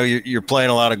days? I know you're playing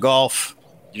a lot of golf.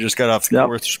 You just got off the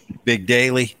course, big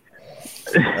daily.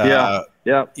 Yeah.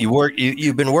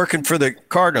 You've been working for the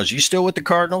Cardinals. You still with the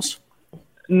Cardinals?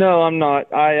 No, I'm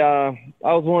not. I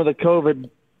was one of the COVID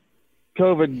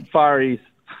fireys,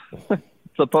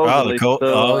 supposedly.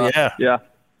 Yeah.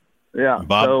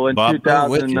 So in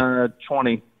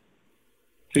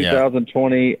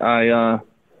 2020, I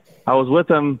was with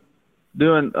them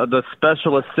doing the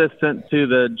special assistant to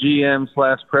the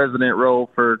GM/president role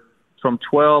from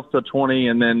 12 to 20,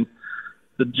 and then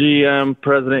the GM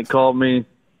president called me,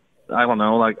 I don't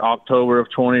know, like October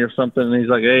of 20 or something. And he's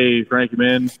like, hey, Frankie,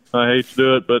 man, I hate to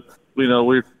do it, but,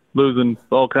 we're losing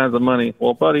all kinds of money.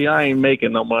 Well, buddy, I ain't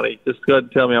making no money. Just go ahead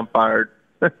and tell me I'm fired.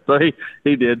 So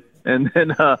he did. And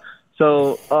then,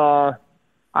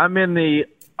 I'm in the,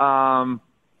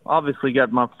 obviously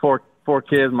got my four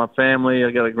kids, my family.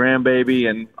 I got a grandbaby,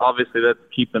 and obviously that's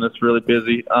keeping us really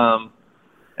busy.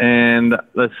 And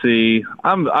let's see,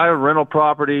 I have rental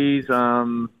properties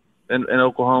in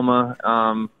Oklahoma.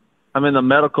 I'm in the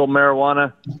medical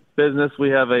marijuana business. We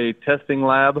have a testing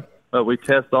lab, but we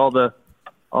test all the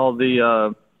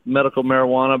medical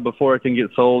marijuana before it can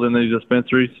get sold in these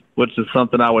dispensaries, which is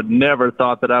something I would never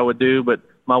thought that I would do. But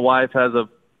my wife has a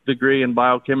degree in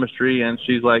biochemistry, and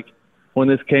she's like, when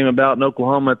this came about in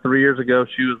Oklahoma 3 years ago,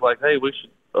 she was like, hey, we should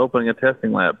open a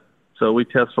testing lab. So we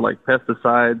test for like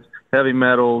pesticides, heavy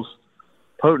metals,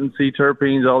 potency,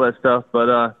 terpenes, all that stuff.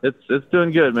 But it's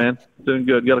doing good, man. It's doing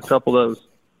good. Got a couple of those.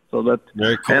 So that's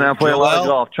very cool. And I play a lot of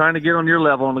golf. Trying to get on your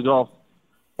level on the golf.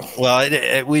 Well,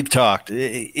 we've talked.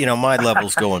 My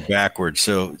level's going backwards,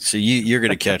 so you're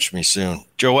going to catch me soon.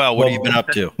 Joel, what have you been up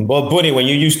to? Well, Boone, when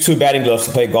you use 2 batting gloves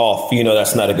to play golf,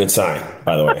 that's not a good sign,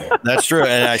 by the way. That's true,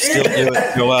 and I still do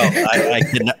it, Joel.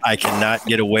 I cannot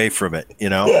get away from it,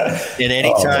 And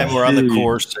any time we're on the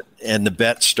course and the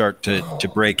bets start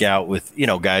to break out with,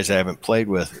 guys I haven't played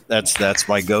with, that's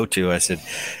my go-to. I said,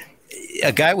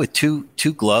 a guy with two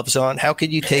gloves on, how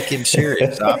could you take him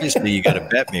serious? Obviously, you got to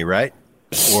bet me, right?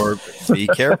 Or be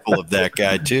careful of that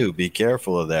guy, too. Be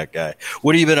careful of that guy.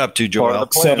 What have you been up to, Joel?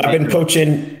 So I've been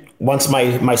coaching once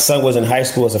my son was in high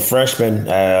school as a freshman.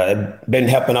 I've been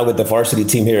helping out with the varsity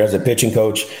team here as a pitching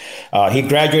coach. He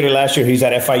graduated last year. He's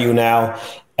at FIU now.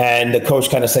 And the coach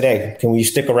kind of said, hey, can we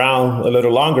stick around a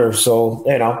little longer? So,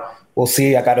 we'll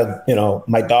see. I got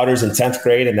my daughter's in 10th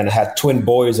grade, and then I have twin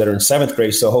boys that are in 7th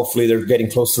grade. So hopefully they're getting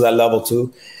close to that level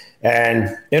too.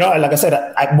 And, like I said,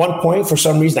 at one point, for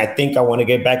some reason, I think I want to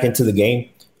get back into the game.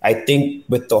 I think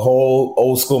with the whole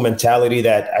old school mentality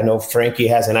that I know Frankie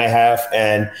has and I have,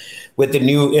 and with the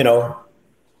new,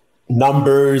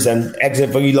 numbers and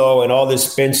exit velo and all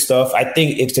this spin stuff, I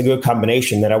think it's a good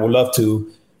combination that I would love to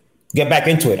get back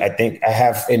into it. I think I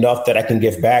have enough that I can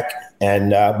give back.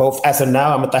 And both as of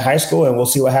now, I'm at the high school, and we'll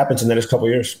see what happens in the next couple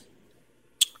of years.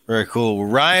 Very cool.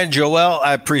 Ryan, Joel,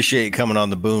 I appreciate you coming on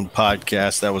the Boone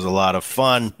podcast. That was a lot of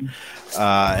fun.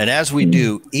 And as we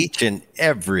do each and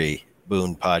every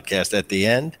Boone podcast, at the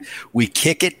end, we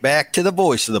kick it back to the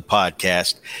voice of the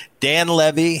podcast, Dan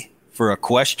Levy, for a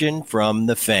question from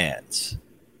the fans.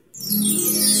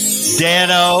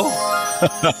 Dano.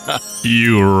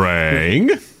 You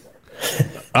rang.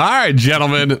 All right,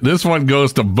 gentlemen, this one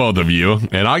goes to both of you,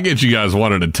 and I'll get you guys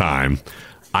one at a time.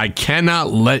 I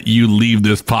cannot let you leave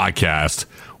this podcast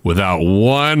without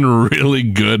one really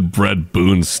good Brett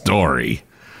Boone story.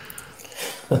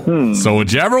 So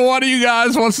whichever one of you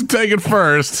guys wants to take it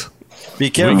first, be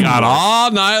careful. We got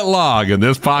all night long, and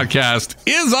this podcast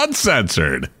is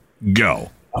uncensored.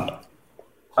 Go. All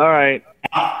right.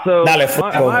 So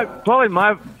probably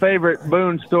my favorite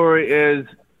Boone story is,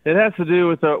 it has to do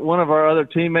with one of our other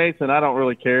teammates, and I don't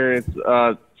really care. It's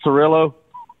Cirillo.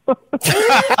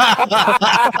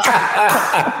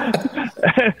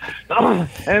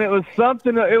 And it was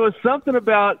something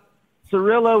about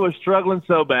Cirillo was struggling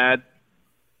so bad.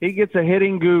 He gets a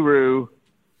hitting guru,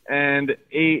 and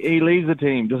he leaves the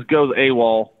team, just goes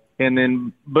AWOL. And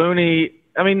then Boone,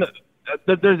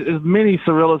 there's many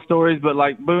Cirillo stories, but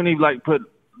like Boone put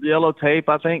yellow tape,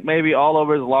 I think maybe all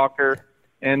over his locker.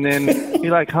 And then he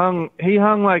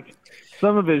hung like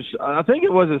some of his, I think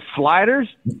it was his sliders,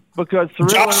 because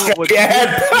Cirillo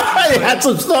had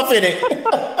some stuff in it.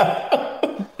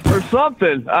 Or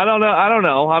something. I don't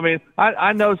know. I mean,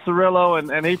 I know Cirillo,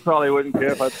 and he probably wouldn't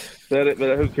care if I said it,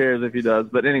 but who cares if he does?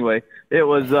 But anyway, it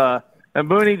was, and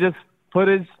Boone just put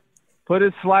his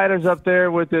sliders up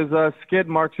there with his skid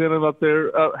marks in them up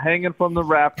there, hanging from the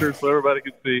rafters so everybody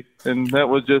could see. And that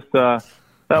was just, that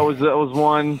was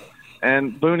one.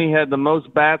 And Boone had the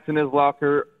most bats in his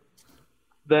locker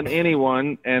than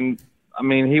anyone. And, I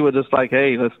mean, he was just like,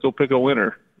 hey, let's go pick a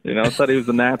winner. I thought he was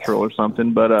a natural or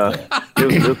something, but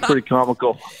it was pretty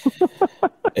comical.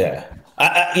 Yeah.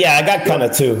 I got kind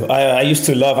of too. I used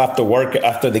to love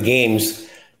after the games,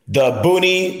 the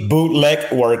Boone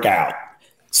bootleg workout.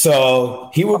 So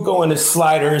he would go in his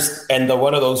sliders, and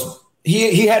one of those,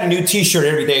 he had a new T-shirt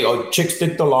every day. Oh, chick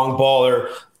stick the long ball, or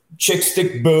chick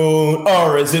stick Boone,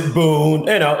 or is it Boone?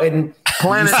 And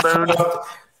Planet Boone.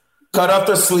 Cut off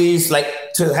the sleeves, like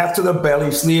to the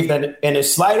belly sleeve, and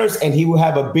his sliders, and he would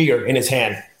have a beer in his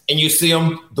hand. And you see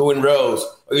him doing rows,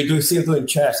 or see him doing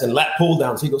chest and lat pull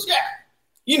downs. He goes, yeah,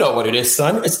 you know what it is,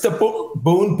 son. It's the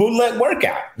Boone bootleg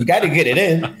workout. You got to get it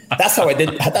in. That's how I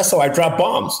did. That's how I dropped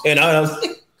bombs. And I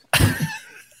was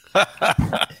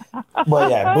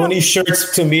but yeah, Boone's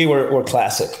shirts to me were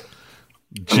classic.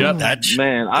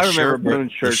 Man, I remember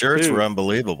Boone's shirts. The shirts too. were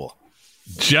unbelievable.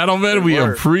 Gentlemen, we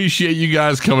appreciate you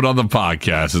guys coming on the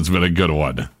podcast. It's been a good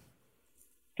one.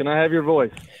 Can I have your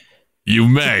voice? You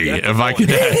may. If I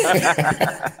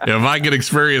can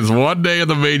experience one day in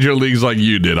the major leagues like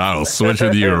you did, I'll switch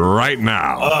with you right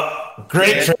now.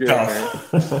 Great.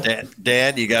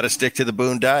 Dan, you got to stick to the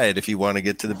Boone diet if you want to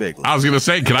get to the big league. I was going to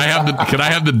say, can I have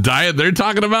the diet they're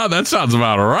talking about? That sounds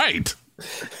about right.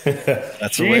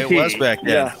 That's the way it was back then.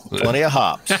 Yeah. Plenty of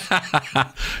hops.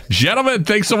 Gentlemen,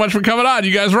 thanks so much for coming on.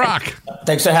 You guys rock.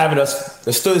 Thanks for having us.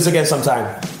 Let's do this again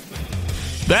sometime.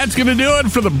 That's going to do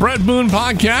it for the Brett Boone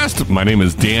Podcast. My name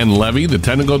is Dan Levy, the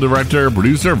technical director,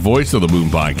 producer, voice of the Boone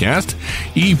Podcast.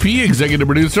 EP, executive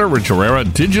producer, Rich Herrera,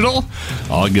 digital.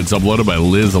 All gets uploaded by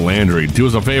Liz Landry. Do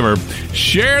us a favor,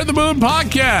 share the Boone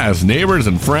Podcast. Neighbors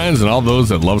and friends and all those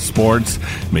that love sports,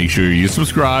 make sure you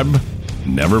subscribe.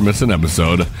 Never miss an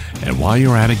episode. And while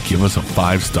you're at it, give us a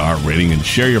 5-star rating and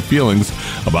share your feelings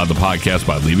about the podcast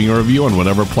by leaving a review on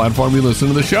whatever platform you listen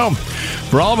to the show.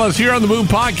 For all of us here on the Boone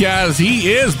Podcast,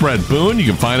 he is Brett Boone. You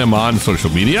can find him on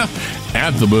social media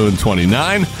at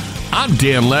TheBoone29. I'm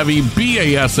Dan Levy,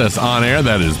 BASS On Air.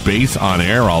 That is Base On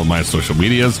Air, all of my social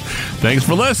medias. Thanks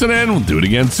for listening. We'll do it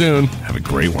again soon. Have a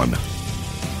great one.